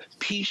ferments.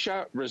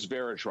 Pisha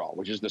resveratrol,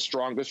 which is the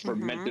strongest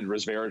fermented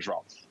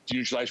resveratrol to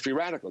neutralize free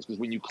radicals. Because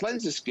when you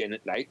cleanse the skin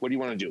at night, what do you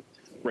want to do?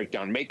 Break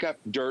down makeup,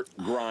 dirt,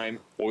 grime,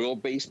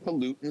 oil-based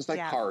pollutants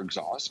like car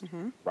exhaust,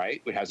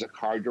 right? It has a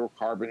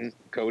hydrocarbon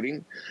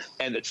coating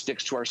and it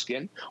sticks to our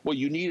skin. Well,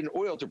 you need an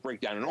oil to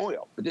break down an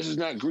oil, but this is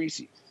not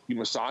greasy. You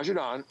massage it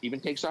on, even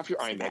takes off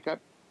your eye makeup,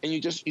 and you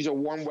just use a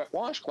warm, wet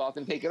washcloth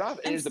and take it off.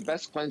 And it is the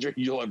best cleanser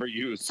you'll ever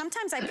use.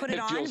 Sometimes I put it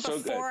on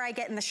before I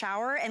get in the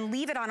shower and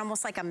leave it on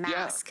almost like a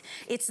mask.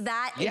 Yeah. It's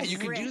that you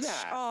can do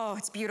that. Oh,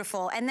 it's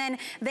beautiful. And then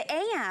the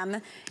AM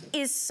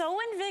is so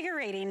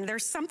invigorating.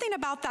 There's something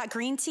about that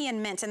green tea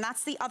and mint, and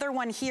that's the other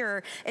one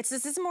here. This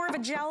is more of a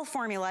gel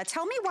formula.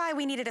 Tell me why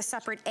we needed a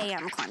separate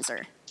AM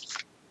cleanser.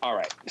 All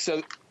right.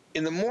 So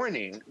in the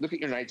morning, look at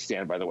your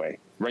nightstand, by the way.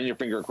 Run your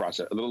finger across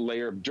it. A little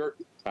layer of dirt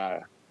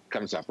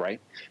comes up, right?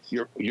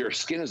 Your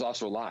skin is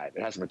also alive.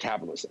 It has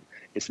metabolism.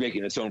 It's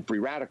making its own free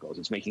radicals.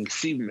 It's making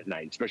sebum at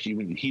night, especially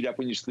when you heat up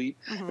when you sleep.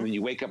 And when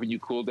you wake up and you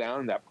cool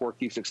down, that pore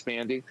keeps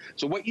expanding.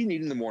 So what you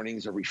need in the morning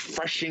is a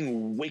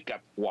refreshing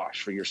wake-up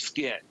wash for your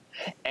skin.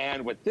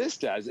 And what this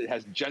does, it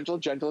has gentle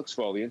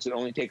exfoliants that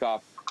only take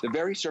off the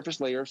very surface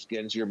layer of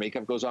skin, so your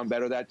makeup goes on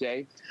better that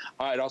day.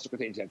 It also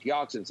contains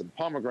antioxidants and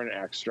pomegranate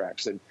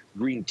extracts and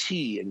green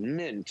tea and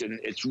mint, and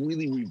it's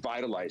really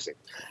revitalizing.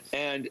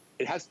 And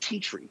it has tea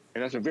tree,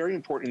 and that's a very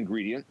important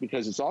ingredient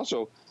because it's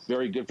also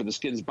very good for the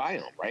skin's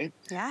biome, right?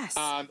 Yes.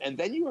 And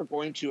then you are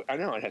going to, I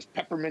know, it has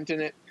peppermint in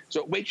it,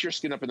 so it wakes your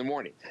skin up in the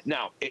morning.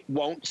 Now, it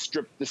won't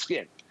strip the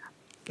skin.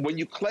 When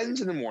you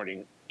cleanse in the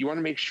morning, you want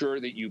to make sure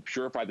that you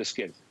purify the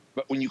skin.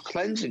 But when you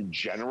cleanse in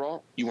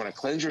general, you want to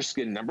cleanse your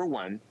skin, number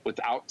one,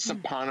 without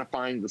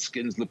saponifying the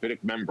skin's lipidic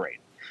membrane,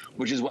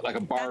 which is what like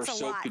a bar of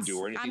soap can do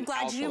or anything. I'm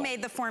glad you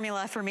made the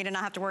formula for me to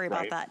not have to worry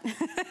about that.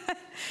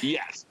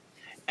 Yes.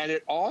 And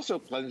it also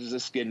cleanses the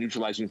skin,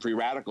 neutralizing free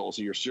radicals,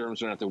 so your serums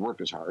don't have to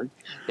work as hard.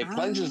 It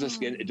cleanses the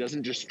skin. It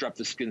doesn't disrupt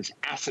the skin's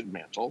acid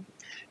mantle.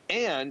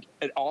 And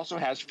it also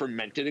has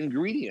fermented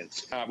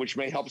ingredients, which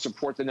may help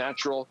support the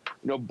natural,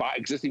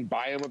 existing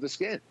biome of the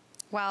skin.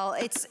 Well,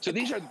 it's... So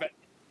these are the best.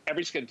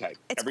 Every skin type.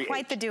 It's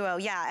quite the duo,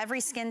 yeah. Every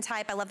skin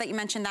type. I love that you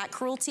mentioned that.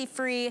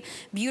 Cruelty-free,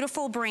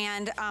 beautiful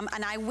brand.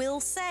 And I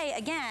will say,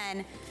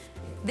 again,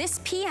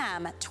 this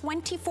PM,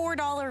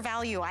 $24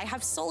 value. I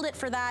have sold it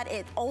for that.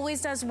 It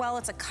always does well.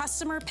 It's a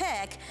customer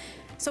pick.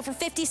 So for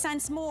 50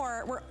 cents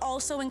more, we're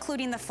also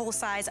including the full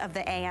size of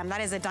the AM.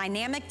 That is a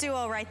dynamic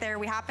duo right there.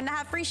 We happen to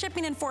have free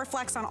shipping and 4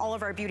 flex on all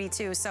of our beauty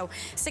too. So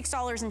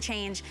 $6 and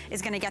change is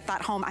gonna get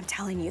that home. I'm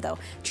telling you though,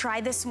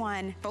 try this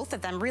one, both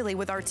of them really,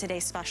 with our Today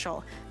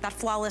Special. That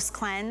Flawless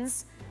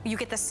Cleanse, you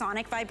get the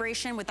sonic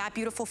vibration with that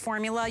beautiful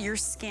formula. Your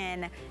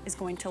skin is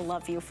going to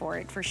love you for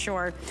it, for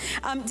sure.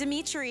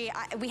 Dimitri,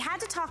 we had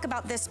to talk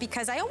about this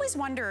because I always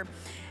wonder,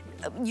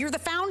 you're the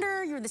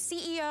founder, you're the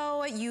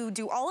CEO, you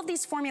do all of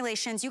these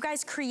formulations. You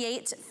guys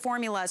create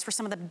formulas for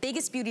some of the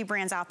biggest beauty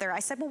brands out there. I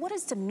said, well, what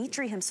does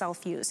Dimitri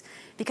himself use?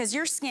 Because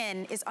your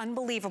skin is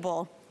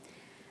unbelievable.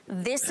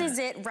 This is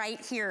it right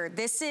here.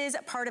 This is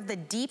part of the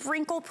Deep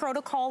Wrinkle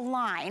Protocol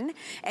line,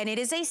 and it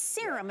is a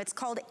serum. It's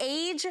called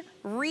Age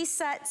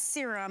Reset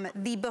Serum.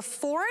 The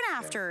before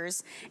and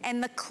afters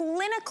and the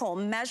clinical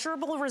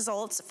measurable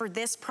results for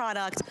this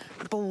product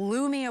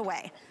blew me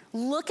away.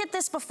 Look at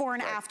this before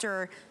and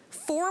after.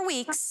 4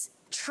 weeks,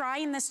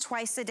 trying this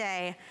twice a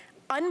day.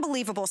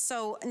 Unbelievable.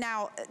 So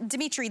now,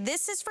 Dimitri,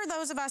 this is for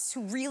those of us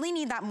who really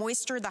need that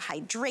moisture, the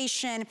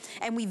hydration,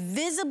 and we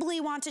visibly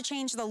want to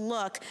change the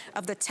look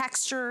of the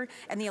texture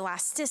and the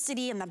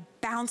elasticity and the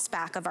bounce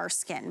back of our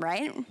skin,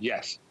 right?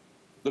 Yes.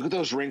 Look at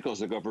those wrinkles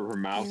that go over her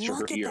mouth to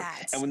her ear.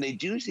 And when they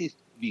do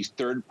these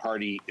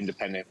third-party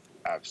independent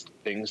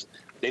things,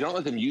 they don't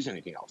let them use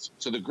anything else.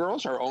 So the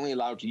girls are only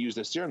allowed to use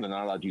this serum. They're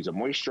not allowed to use a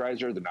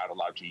moisturizer. They're not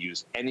allowed to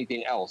use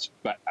anything else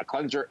but a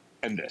cleanser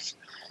and this.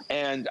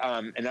 And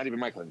not even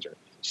my cleanser.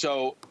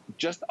 So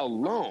just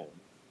alone,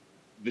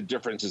 the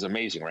difference is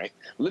amazing, right?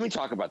 Let me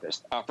talk about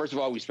this. First of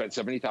all, we spent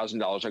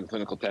 $70,000 on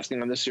clinical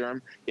testing on this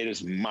serum. It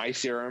is my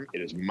serum. It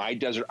is my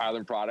desert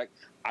island product.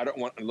 I don't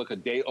want to look a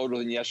day older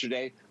than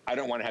yesterday. I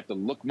don't want to have to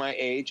look my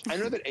age. I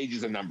know that age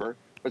is a number,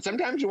 but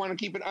sometimes you want to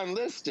keep it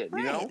unlisted,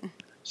 you know?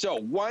 So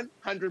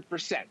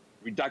 100%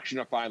 reduction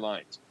of fine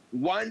lines,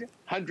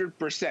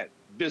 100%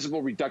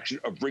 visible reduction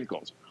of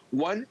wrinkles,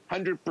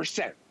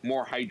 100%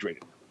 more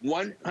hydrated,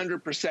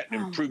 100%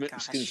 improvement in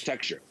skin's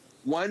texture,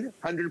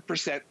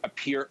 100%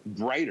 appear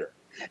brighter.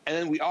 And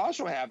then we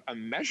also have a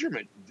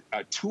measurement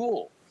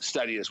tool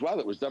study as well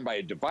that was done by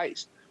a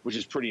device, which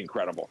is pretty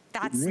incredible.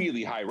 That's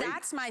really high rate.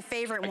 That's my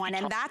favorite one,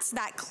 and that's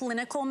that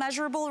clinical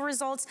measurable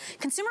results.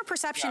 Consumer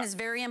perception is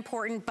very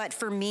important, but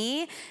for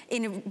me,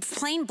 in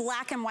plain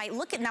black and white,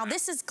 look at now,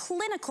 this is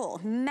clinical,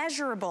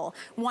 measurable.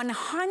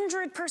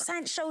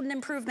 100% showed an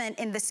improvement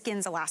in the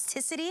skin's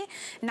elasticity,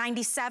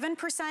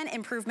 97%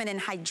 improvement in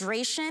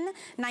hydration,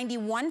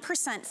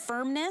 91%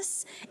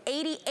 firmness,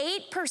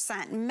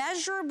 88%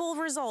 measurable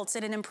results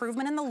in an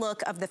improvement in the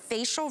look of the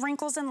facial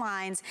wrinkles and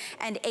lines,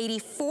 and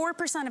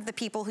 84% of the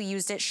people who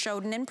used it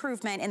showed an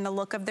improvement in the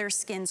look of their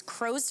skin's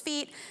crow's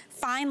feet,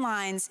 fine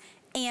lines,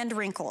 and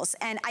wrinkles.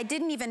 And I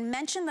didn't even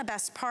mention the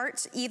best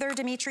part either,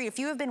 Dimitri. If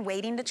you have been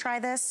waiting to try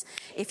this,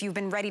 if you've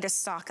been ready to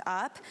stock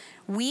up,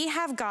 we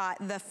have got,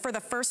 for the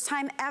first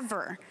time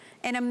ever,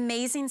 an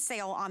amazing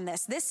sale on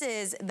this. This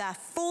is the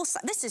full,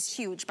 this is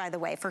huge, by the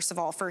way, first of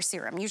all, for a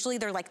serum. Usually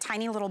they're like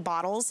tiny little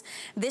bottles.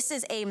 This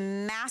is a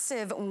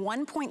massive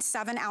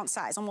 1.7 ounce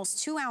size,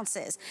 almost 2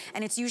 ounces,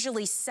 and it's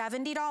usually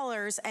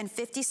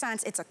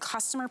 $70.50. It's a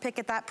customer pick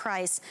at that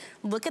price.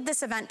 Look at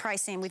this event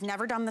pricing. We've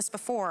never done this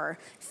before.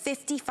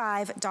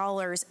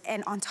 $55,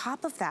 and on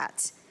top of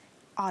that,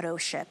 auto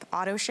ship,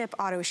 auto ship,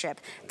 auto ship.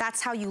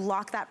 That's how you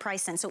lock that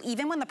price in. So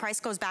even when the price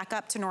goes back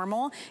up to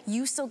normal,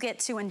 you still get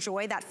to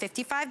enjoy that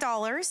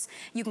 $55.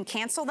 You can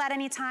cancel that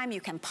anytime.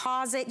 You can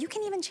pause it. You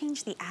can even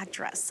change the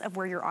address of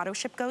where your auto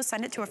ship goes,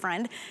 send it to a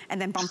friend,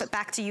 and then bump it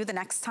back to you the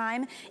next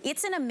time.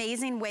 It's an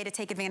amazing way to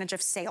take advantage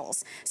of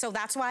sales. So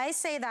that's why I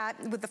say that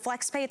with the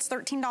FlexPay, it's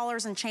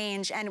 $13 and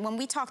change. And when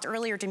we talked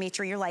earlier,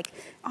 Dimitri, you're like,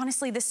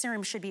 honestly, this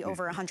serum should be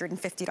over $150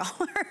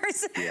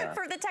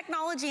 for the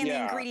technology and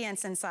the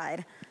ingredients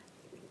inside.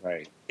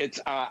 Right. It's,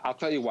 I'll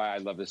tell you why I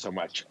love this so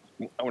much.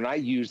 When I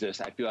use this,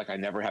 I feel like I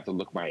never have to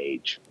look my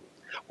age.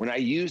 When I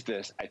use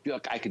this, I feel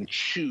like I can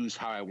choose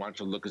how I want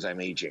to look as I'm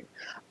aging.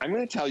 I'm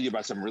going to tell you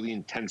about some really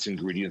intense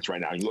ingredients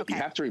right now. And what you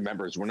have to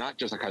remember is we're not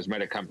just a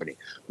cosmetic company.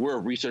 We're a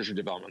research and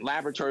development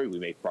laboratory. We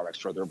make products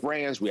for other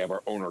brands. We have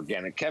our own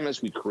organic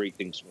chemists. We create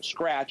things from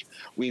scratch.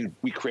 We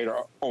create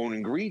our own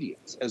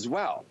ingredients as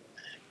well.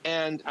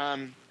 And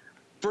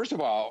first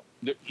of all,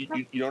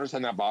 you notice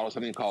on that bottle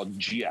something called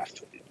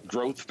GF,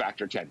 Growth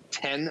Factor 10.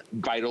 10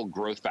 vital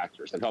growth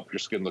factors that help your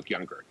skin look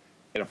younger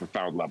at a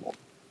profound level.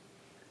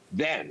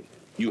 Then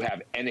you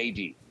have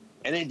NAD.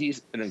 NAD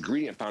is an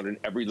ingredient found in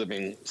every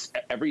living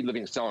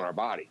cell in our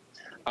body.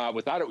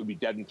 Without it, we'd be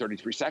dead in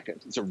 33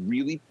 seconds. It's a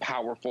really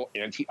powerful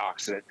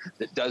antioxidant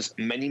that does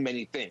many,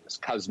 many things.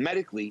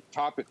 Cosmetically,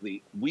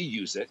 topically, we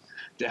use it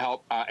to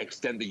help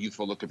extend the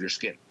youthful look of your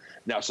skin.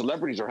 Now,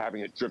 celebrities are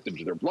having it dripped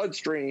into their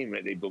bloodstream,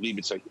 and they believe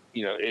it's like,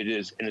 it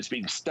is, and it's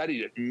being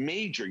studied at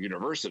major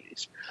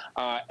universities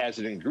as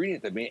an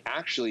ingredient that may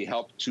actually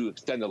help to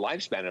extend the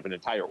lifespan of an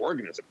entire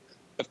organism.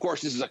 Of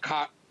course, this is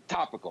a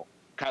topical,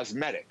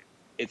 cosmetic.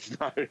 It's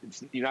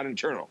not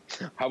internal.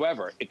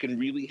 However, it can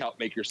really help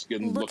make your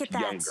skin look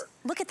younger.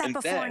 Look at that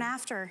before and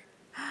after.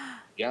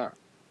 Yeah.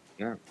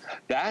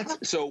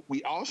 So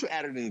we also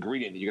added an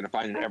ingredient that you're going to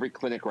find in every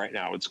clinic right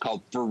now. It's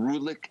called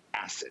ferulic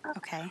acid.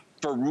 Okay.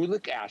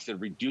 Ferulic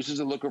acid reduces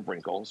the look of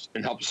wrinkles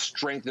and helps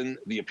strengthen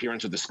the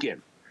appearance of the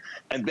skin.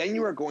 And then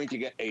you are going to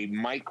get a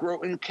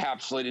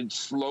micro-encapsulated,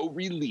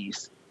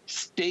 slow-release,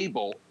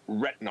 stable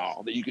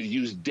retinol that you can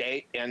use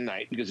day and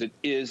night because it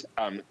is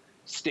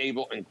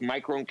stable and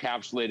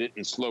microencapsulated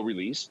and slow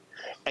release.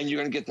 And you're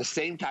going to get the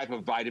same type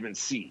of vitamin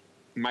C,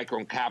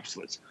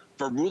 microencapsulates.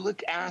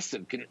 Ferulic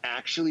acid can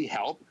actually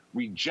help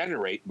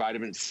regenerate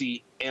vitamin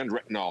C and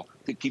retinol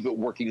to keep it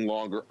working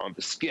longer on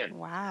the skin.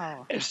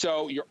 Wow. And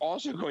so you're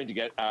also going to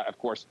get, of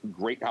course,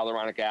 great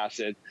hyaluronic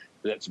acid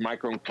that's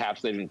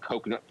microencapsulated in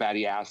coconut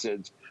fatty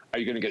acids.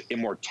 You're going to get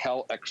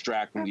immortelle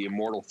extract from the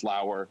immortal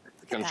flower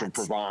that comes from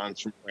Provence,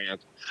 from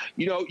France.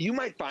 You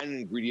might find an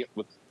ingredient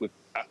with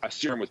a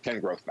serum with 10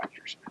 growth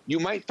factors.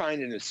 You might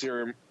find in a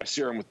serum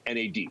with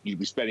NAD. You'd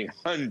be spending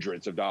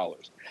hundreds of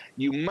dollars.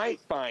 You might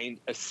find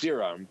a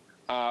serum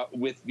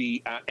with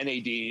the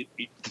NAD,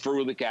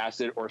 ferulic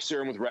acid, or a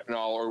serum with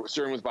retinol, or a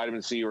serum with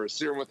vitamin C, or a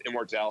serum with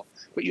immortelle,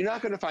 but you're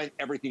not going to find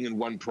everything in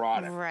one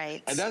product.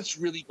 Right. And that's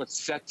really what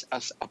sets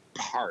us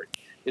apart,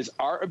 is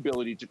our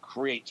ability to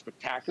create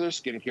spectacular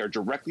skincare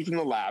directly from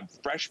the lab,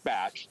 fresh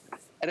batch,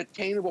 at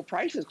attainable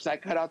prices, because I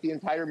cut out the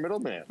entire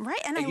middleman.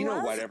 Right, and I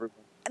love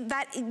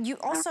that you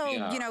also,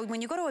 when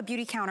you go to a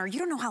beauty counter, you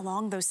don't know how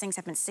long those things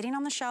have been sitting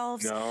on the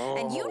shelves. No.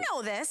 And you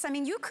know this. I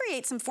mean, you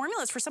create some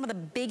formulas for some of the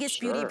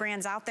biggest beauty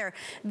brands out there.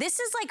 This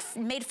is like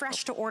made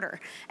fresh to order.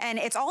 And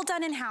it's all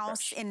done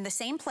in-house in the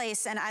same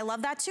place. And I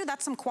love that too.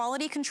 That's some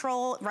quality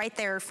control right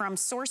there, from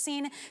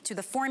sourcing to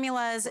the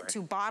formulas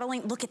to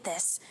bottling. Look at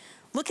this.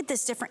 Look at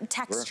this different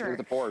texture.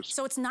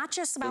 So it's not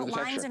just about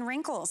lines and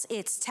wrinkles.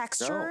 It's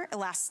texture,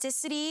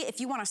 elasticity.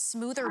 If you want a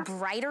smoother,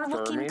 brighter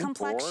looking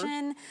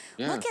complexion,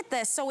 look at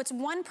this. So it's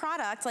one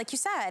product, like you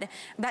said,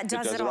 that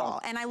does it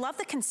all. And I love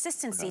the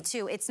consistency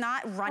too. It's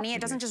not runny. It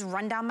doesn't just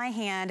run down my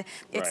hand.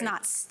 It's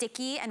not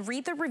sticky. And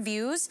read the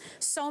reviews.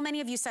 So many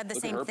of you said the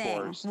same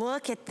thing.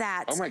 Look at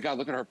that. Oh my God,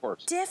 look at her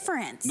pores.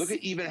 Difference. Look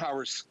at even how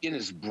her skin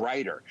is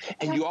brighter.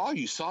 And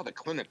you saw the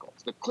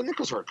clinicals. The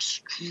clinicals are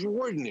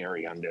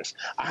extraordinary on this.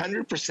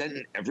 100%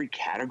 in every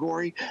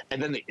category,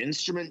 and then the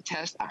instrument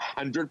test,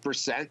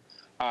 100%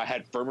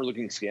 had firmer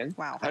looking skin.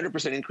 Wow.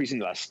 100% increase in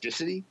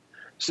elasticity.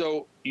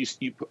 So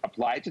you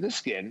apply it to the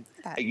skin,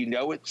 and you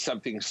know it's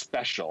something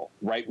special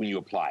right when you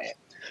apply it,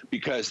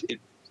 because it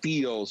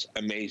feels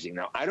amazing.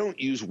 Now, I don't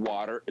use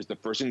water as the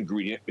first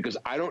ingredient because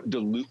I don't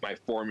dilute my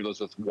formulas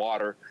with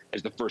water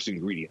as the first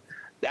ingredient.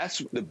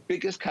 That's the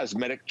biggest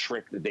cosmetic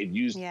trick that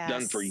they've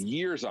done for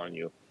years on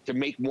you to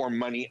make more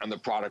money on the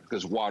product,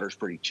 because water's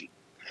pretty cheap.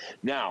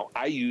 Now,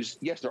 I use,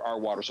 yes, there are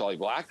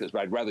water-soluble actives,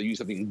 but I'd rather use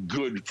something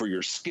good for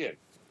your skin,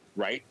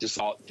 right,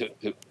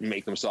 to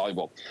make them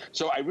soluble.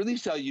 So I really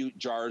sell you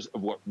jars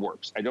of what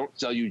works. I don't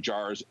sell you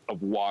jars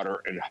of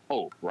water and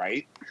hope,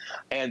 right?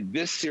 And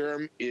this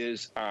serum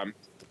is,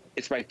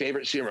 it's my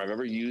favorite serum I've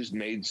ever used,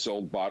 made,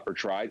 sold, bought, or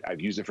tried.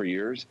 I've used it for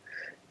years,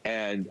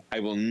 and I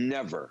will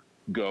never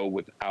go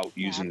without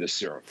using this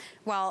serum.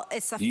 Well,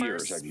 it's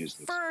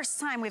the first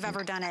time we've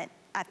ever done it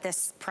at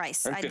this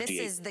price. I'm This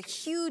is the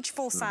huge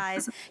full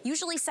size,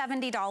 usually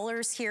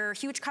 $70 here,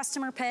 huge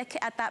customer pick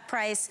at that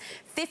price.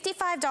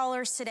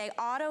 $55 today,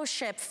 auto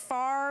ship,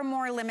 far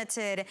more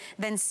limited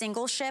than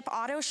single ship.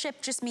 Auto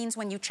ship just means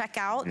when you check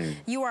out,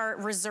 you are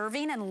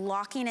reserving and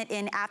locking it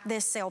in at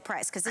this sale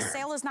price, because this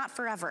sale is not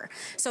forever.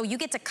 So you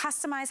get to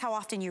customize how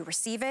often you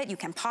receive it. You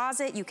can pause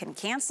it, you can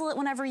cancel it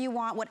whenever you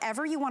want,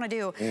 whatever you want to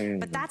do.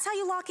 But that's how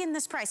you lock in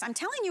this price. I'm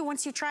telling you,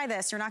 once you try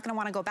this, you're not going to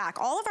want to go back.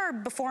 All of our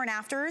before and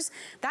afters,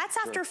 that's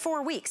after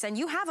 4 weeks, and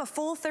you have a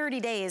full 30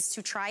 days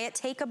to try it.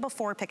 Take a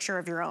before picture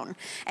of your own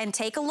and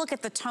take a look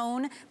at the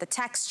tone, the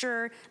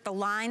texture, the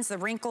lines, the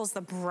wrinkles,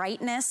 the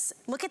brightness.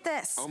 Look at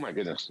this. Oh my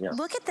goodness, yeah.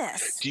 Look at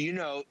this. Do you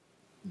know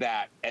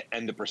that,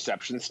 and the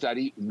perception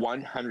study,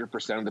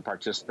 100% of the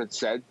participants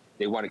said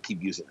they want to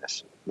keep using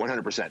this.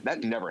 100%.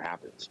 That never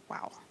happens.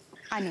 Wow.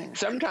 I mean,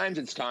 sometimes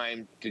it's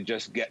time to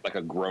just get like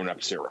a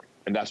grown-up serum.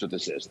 And that's what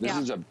this is. This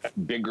is a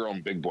big girl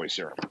and big boy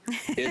serum.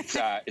 It's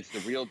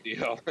the real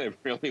deal. It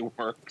really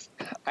works.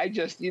 I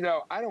just, you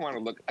know, I don't want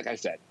to look, like I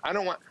said, I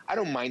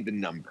don't mind the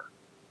number.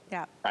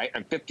 Yeah. Right?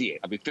 I'm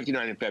 58. I'll be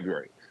 59 in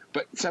February.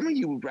 But some of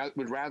you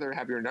would rather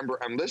have your number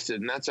unlisted,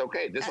 and that's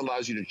okay. This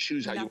allows you to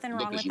choose how you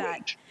look as you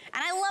age.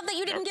 And I love that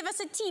you didn't give us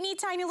a teeny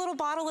tiny little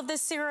bottle of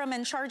this serum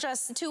and charge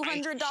us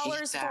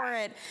 $200 for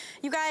it.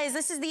 You guys,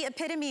 this is the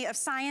epitome of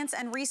science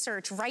and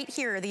research right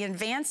here. The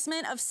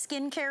advancement of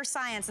skincare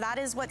science. That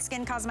is what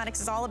Skin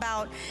Cosmetics is all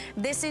about.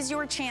 This is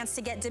your chance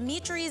to get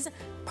Dimitri's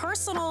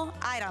personal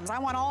items. I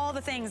want all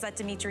the things that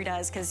Dimitri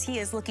does, because he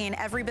is looking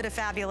every bit of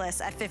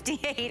fabulous at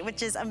 58,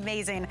 which is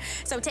amazing.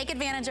 So take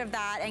advantage of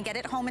that and get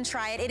it home and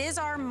try it. It is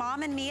our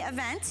Mom and Me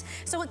event,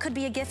 so it could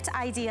be a gift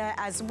idea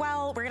as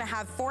well. We're gonna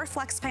have 4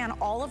 FlexPay on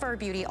all of our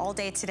beauty all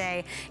day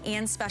today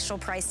and special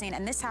pricing,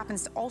 and this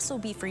happens to also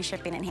be free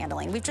shipping and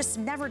handling. We've just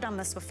never done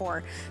this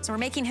before, so we're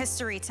making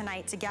history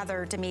tonight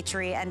together,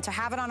 Dimitri, and to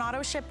have it on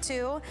auto ship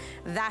too,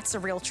 that's a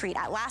real treat.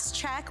 At last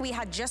check, we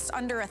had just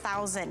under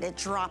 1,000. It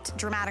dropped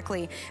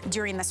dramatically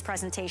during this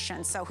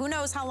presentation, so who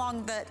knows how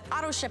long the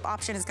auto ship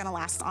option is gonna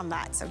last on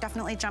that, so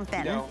definitely jump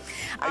in. No,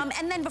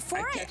 and then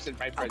before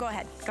go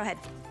ahead.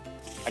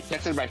 I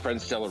texted my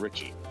friend Stella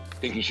Ritchie,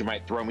 thinking she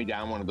might throw me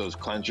down one of those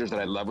cleansers that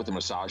I love with the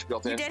massage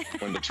built in,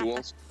 one of the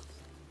tools.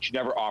 She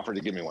never offered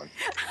to give me one.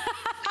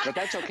 But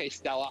that's okay,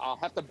 Stella. I'll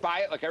have to buy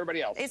it like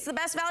everybody else. It's the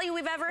best value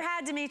we've ever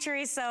had,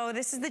 Dimitri, so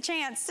this is the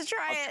chance to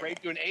try it. I'll trade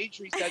you an age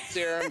reset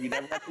serum. You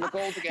never have to look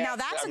old again. Now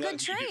that's a good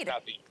trade.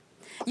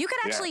 You could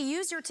actually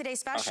use your Today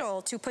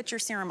Special to put your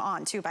serum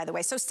on too, by the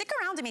way. So stick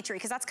around, Dimitri,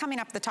 because that's coming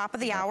up at the top of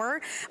the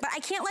hour. But I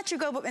can't let you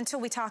go until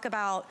we talk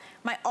about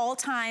my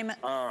all-time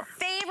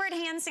favorite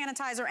hand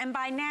sanitizer. And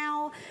by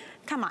now,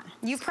 come on,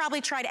 you've probably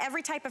tried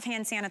every type of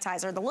hand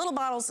sanitizer, the little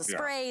bottles, the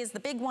sprays, the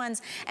big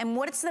ones. And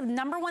what's the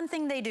number one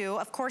thing they do?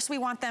 Of course, we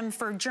want them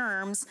for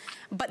germs,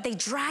 but they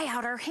dry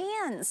out our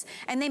hands.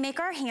 And they make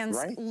our hands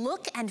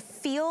look and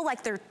feel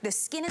like the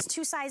skin is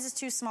 2 sizes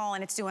too small,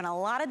 and it's doing a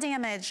lot of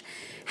damage.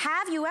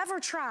 Have you ever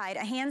tried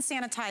a hand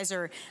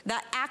sanitizer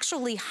that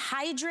actually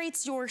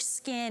hydrates your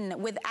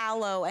skin with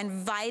aloe and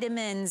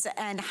vitamins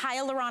and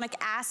hyaluronic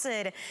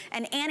acid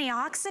and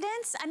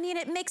antioxidants? I mean,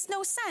 it makes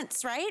no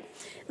sense, right?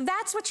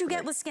 That's what you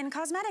get with Skin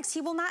Cosmetics.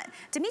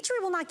 Dimitri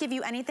will not give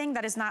you anything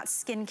that is not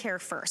skincare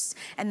first.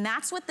 And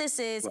that's what this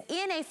is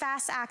in a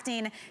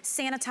fast-acting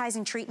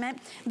sanitizing treatment.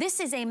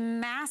 This is a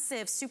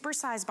massive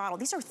supersized bottle.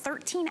 These are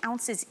 13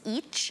 ounces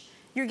each.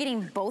 You're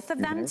getting both of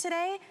them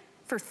today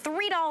for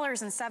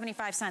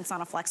 $3.75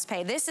 on a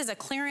FlexPay. This is a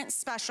clearance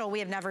special we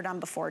have never done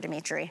before,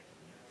 Dimitri.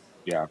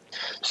 Yeah.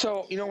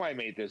 So, you know why I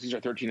made this? These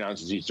are 13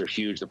 ounces each. They're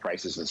huge. The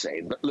price is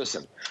insane. But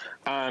listen,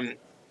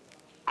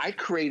 I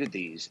created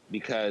these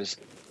because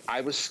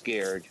I was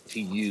scared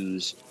to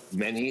use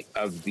many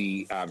of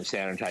the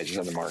sanitizers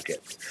on the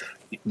market.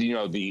 You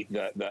know, the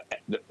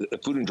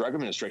Food and Drug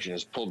Administration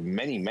has pulled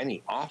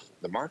many off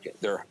the market.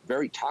 They're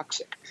very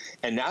toxic.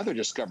 And now they're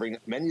discovering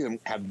many of them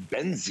have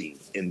benzene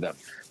in them.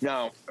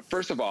 Now,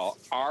 first of all,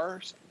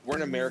 we're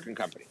an American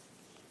company.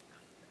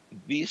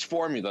 These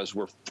formulas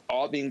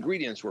all the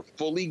ingredients were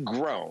fully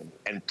grown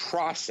and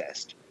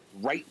processed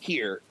right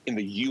here in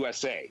the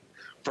USA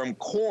from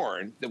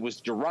corn that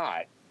was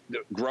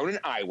grown in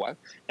Iowa,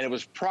 and it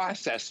was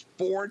processed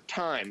 4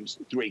 times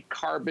through a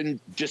carbon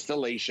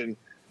distillation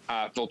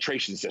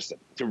filtration system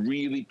to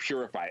really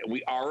purify it.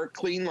 We are a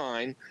clean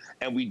line,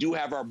 and we do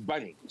have our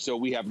bunny, so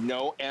we have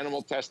no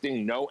animal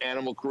testing, no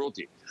animal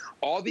cruelty.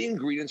 All the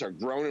ingredients are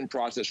grown and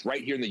processed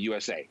right here in the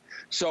USA.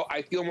 So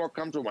I feel more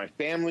comfortable my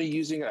family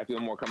using it. I feel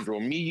more comfortable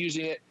me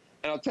using it.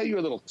 And I'll tell you a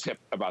little tip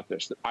about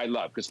this that I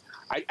love, because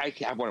I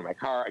have one in my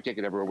car. I take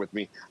it everywhere with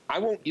me. I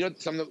won't, you know,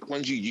 some of the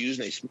ones you use,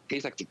 and they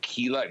taste like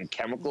tequila and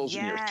chemicals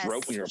in your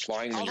throat when you're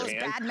applying them in your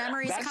hand. All those bad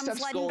memories come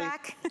flooding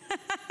back.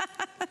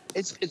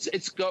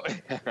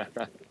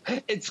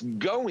 It's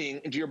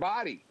going into your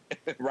body,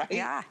 right?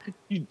 Yeah.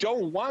 You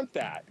don't want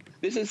that.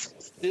 This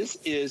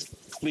is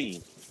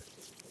clean.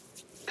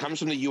 Comes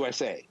from the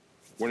USA.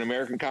 We're an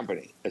American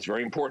company. It's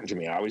very important to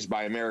me. I always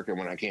buy American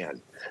when I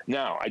can.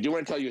 Now, I do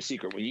want to tell you a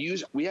secret. When you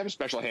use, we have a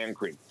special hand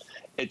cream.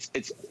 It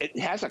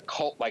has a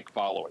cult-like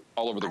following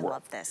all over the world. I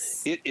love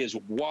this. It is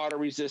water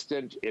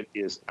resistant. It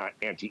is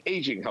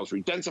anti-aging, helps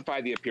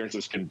redensify the appearance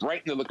of skin,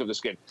 brighten the look of the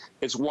skin.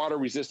 It's water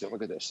resistant.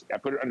 Look at this. I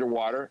put it under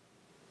water.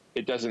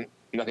 It doesn't,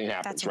 nothing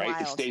happens,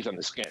 right? It stays on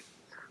the skin.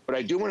 But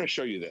I do want to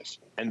show you this.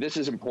 And this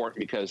is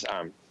important because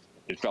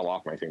it fell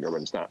off my finger,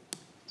 but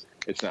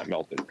it's not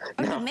melted.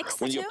 Oh, now,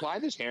 when you apply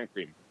this hand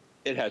cream,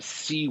 it has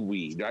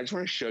seaweed. Now, I just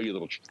want to show you a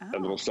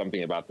little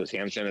something about this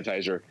hand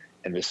sanitizer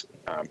and this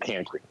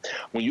hand cream.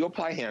 When you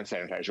apply hand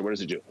sanitizer, what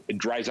does it do? It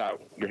dries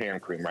out your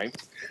hand cream, right?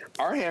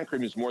 Our hand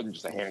cream is more than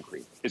just a hand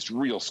cream. It's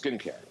real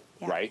skincare,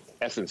 right?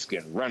 Essence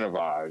Skin,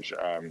 Renovage,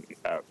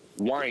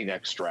 wine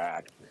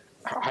extract,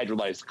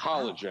 hydrolyzed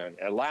collagen,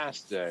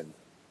 elastin,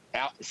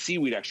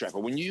 seaweed extract.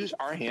 But when you use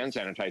our hand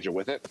sanitizer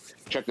with it,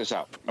 check this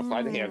out.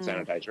 Apply the hand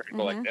sanitizer and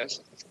go like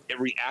this. It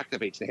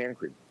reactivates the hand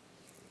cream.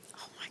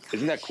 Oh my God.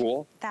 Isn't that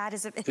cool? That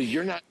is. So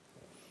you're not.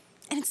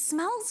 And it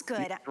smells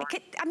good.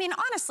 I mean,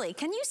 honestly,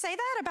 can you say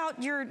that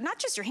about your, not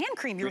just your hand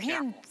cream, your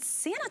hand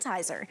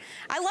sanitizer?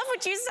 I love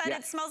what you said.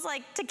 It smells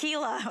like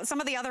tequila. Some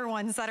of the other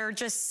ones that are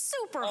just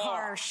super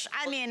harsh.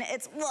 I mean,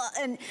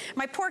 and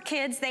my poor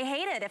kids, they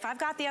hate it. If I've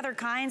got the other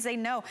kinds, they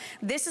know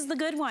this is the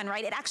good one,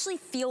 right? It actually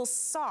feels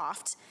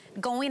soft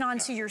going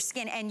onto your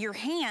skin, and your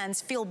hands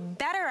feel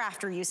better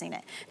after using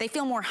it. They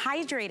feel more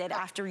hydrated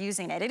after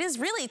using it. It is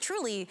really,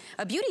 truly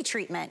a beauty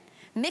treatment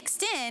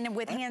mixed in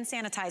with hand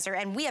sanitizer,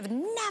 and we have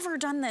never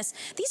done this.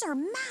 These are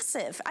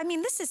massive. I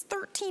mean, this is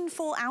 13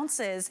 full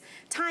ounces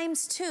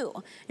times 2.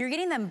 You're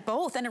getting them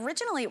both, and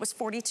originally it was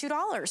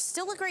 $42.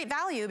 Still a great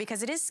value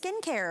because it is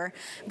skincare,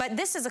 but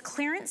this is a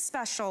clearance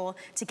special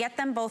to get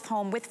them both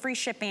home with free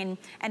shipping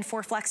and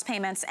 4 flex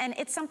payments, and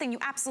it's something you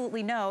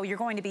absolutely know you're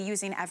going to be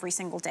using every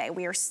single day.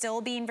 We are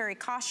still being very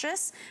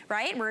cautious,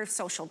 right? We're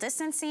social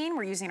distancing,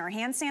 we're using our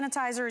hand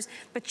sanitizers,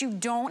 but you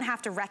don't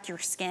have to wreck your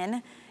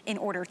skin in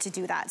order to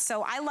do that.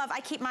 So I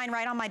keep mine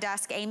right on my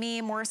desk.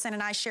 Amy Morrison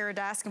and I share a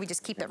desk, and we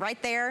just keep it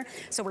right there.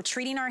 So we're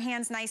treating our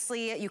hands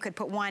nicely. You could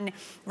put one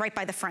right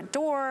by the front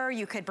door.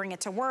 You could bring it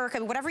to work. I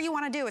mean, whatever you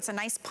want to do. It's a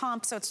nice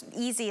pump, so it's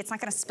easy. It's not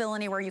going to spill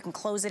anywhere. You can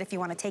close it if you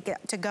want to take it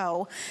to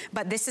go.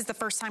 But this is the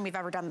first time we've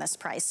ever done this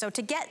price. So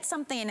to get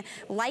something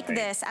like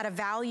this at a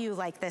value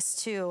like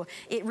this too,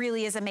 it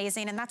really is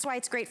amazing. And that's why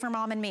it's great for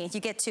mom and me. You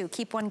get 2.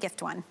 Keep one,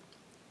 gift one.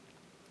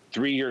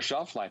 3-year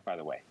shelf life, by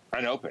the way,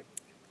 unopened.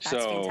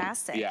 That's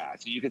fantastic. Yeah,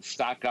 so you could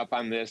stock up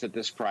on this at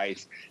this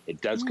price. It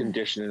does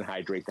condition and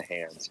hydrate the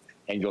hands,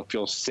 and you'll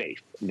feel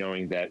safe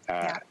knowing that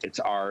it's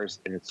ours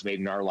and it's made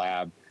in our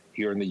lab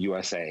here in the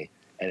USA,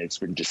 and it's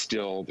been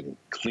distilled and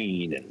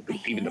cleaned, and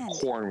even the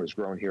corn was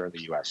grown here in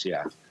the US.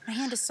 Yeah. My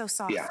hand is so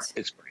soft. Yeah,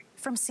 it's great.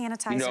 From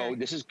sanitizer. You know,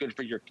 this is good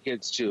for your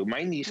kids too.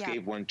 My niece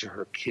gave one to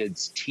her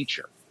kid's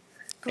teacher.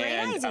 Great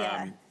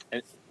idea.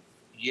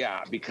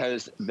 Yeah,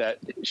 because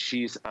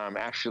she's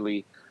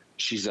actually.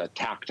 She's a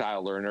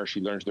tactile learner.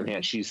 She learns with her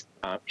hands. She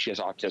has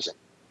autism.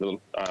 What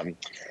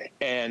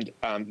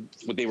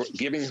they were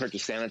giving her to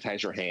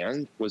sanitize her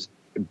hand was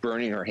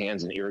burning her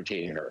hands and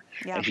irritating her,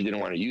 and she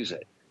didn't want to use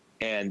it.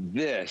 And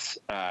this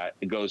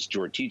it goes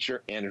to her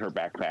teacher and in her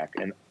backpack,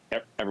 and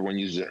everyone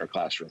uses it in her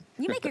classroom.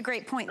 You make a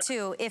great point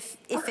too. If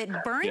it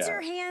burns your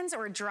hands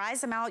or it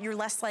dries them out, you're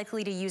less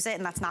likely to use it,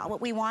 and that's not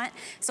what we want.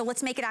 So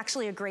let's make it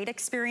actually a great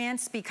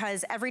experience,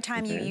 because every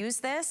time you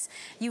use this,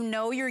 you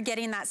know you're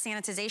getting that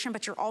sanitization,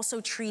 but you're also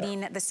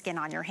treating the skin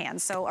on your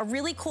hands. So a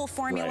really cool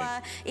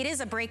formula. It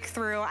is a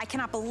breakthrough. I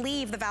cannot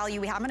believe the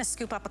value we have. I'm gonna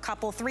scoop up a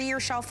couple.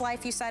 3-year shelf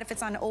life, you said, if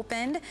it's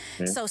unopened.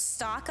 So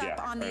stock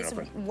up on these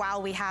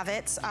while we have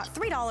it.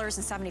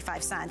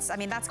 $3.75. I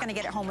mean, that's gonna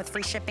get it home with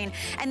free shipping.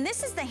 And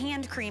this is the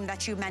hand cream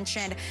that you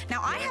mentioned.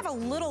 Now, I have a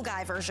little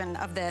guy version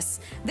of this.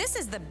 This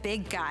is the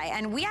big guy,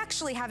 and we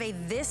actually have a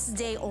this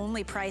day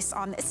only price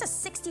on this.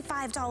 It's a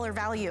 $65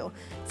 value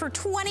for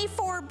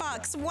 24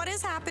 bucks. What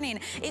is happening?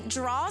 It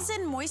draws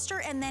in moisture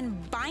and then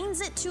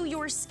binds it to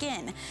your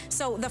skin.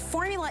 So the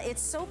formula,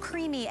 it's so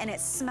creamy and it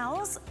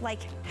smells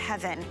like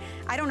heaven.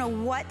 I don't know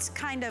what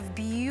kind of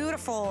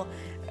beautiful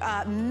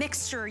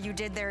mixture you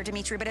did there,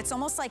 Dimitri, but it's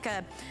almost like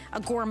a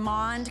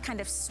gourmand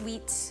kind of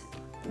sweet,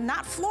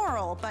 not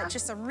floral, but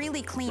just a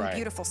really clean,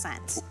 beautiful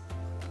scent.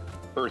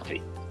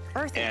 Earthy.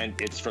 And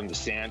it's from the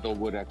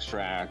sandalwood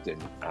extract,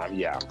 and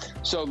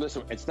So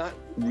listen, it's not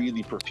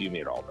really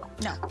perfumey at all, though.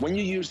 No. When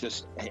you use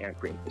this hand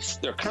cream,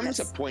 there comes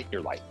a point in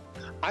your life.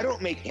 I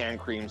don't make hand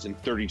creams in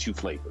 32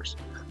 flavors.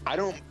 I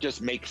don't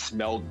just make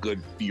smell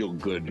good, feel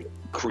good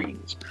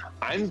creams.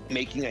 I'm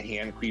making a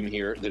hand cream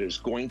here that is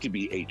going to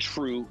be a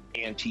true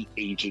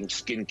anti-aging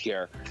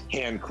skincare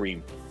hand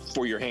cream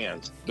for your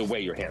hands, the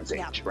way your hands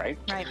age, right?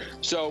 Right.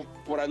 So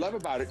what I love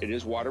about it, it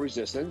is water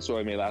resistant, so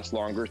it may last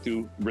longer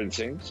through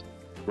rinsings,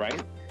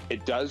 right?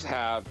 It does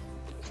have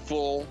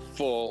full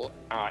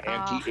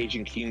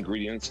anti-aging key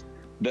ingredients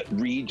that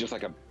read just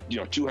like a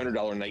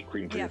 $200 night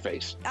cream for your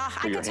face.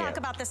 I could talk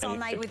about this all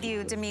night with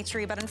you,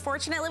 Dimitri, but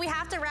unfortunately we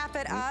have to wrap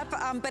it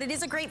up. But it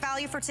is a great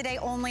value for today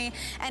only,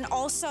 and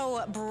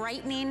also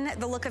brightening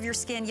the look of your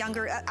skin,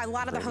 younger. A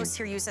lot of the hosts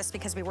here use this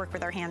because we work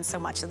with our hands so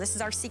much. So this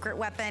is our secret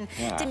weapon.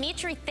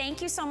 Dimitri,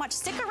 thank you so much.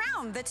 Stick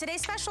around. The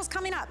Today's Special is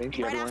coming up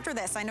right after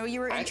this. I know you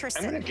were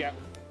interested. I'm gonna get.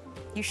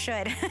 You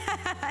should.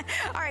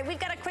 All right, we've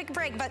got a quick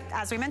break, but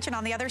as we mentioned,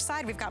 on the other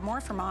side, we've got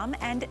more for Mom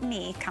and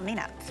Me coming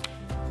up.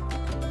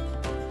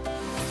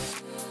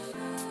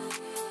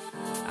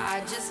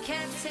 I just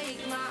can't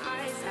take my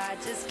eyes, I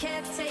just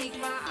can't take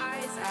my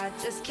eyes, I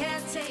just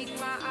can't take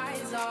my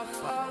eyes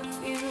off of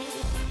you.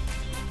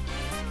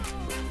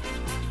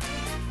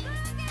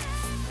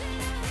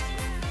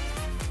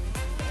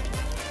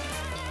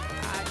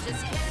 I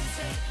just can't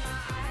take my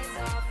eyes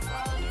off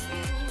of you.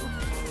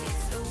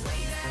 It's the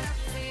way that I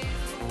feel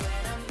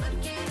when I'm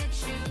looking at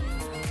you,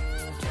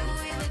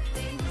 doing the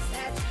things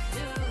that you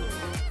do.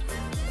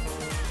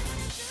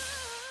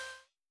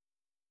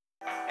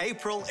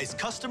 April is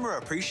Customer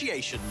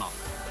Appreciation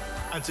Month.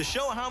 And to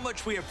show how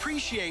much we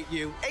appreciate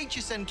you,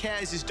 HSN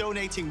Cares is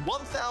donating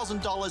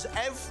 $1,000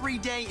 every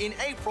day in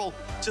April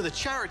to the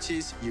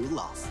charities you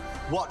love.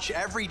 Watch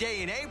every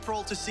day in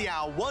April to see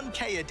our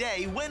 1K a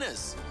day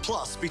winners.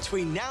 Plus,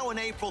 between now and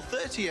April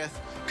 30th,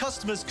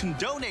 customers can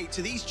donate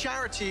to these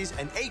charities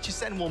and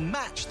HSN will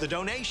match the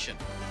donation.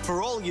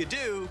 For all you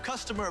do,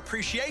 Customer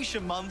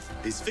Appreciation Month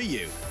is for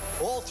you.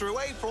 All through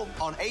April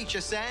on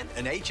HSN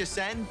and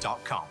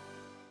hsn.com.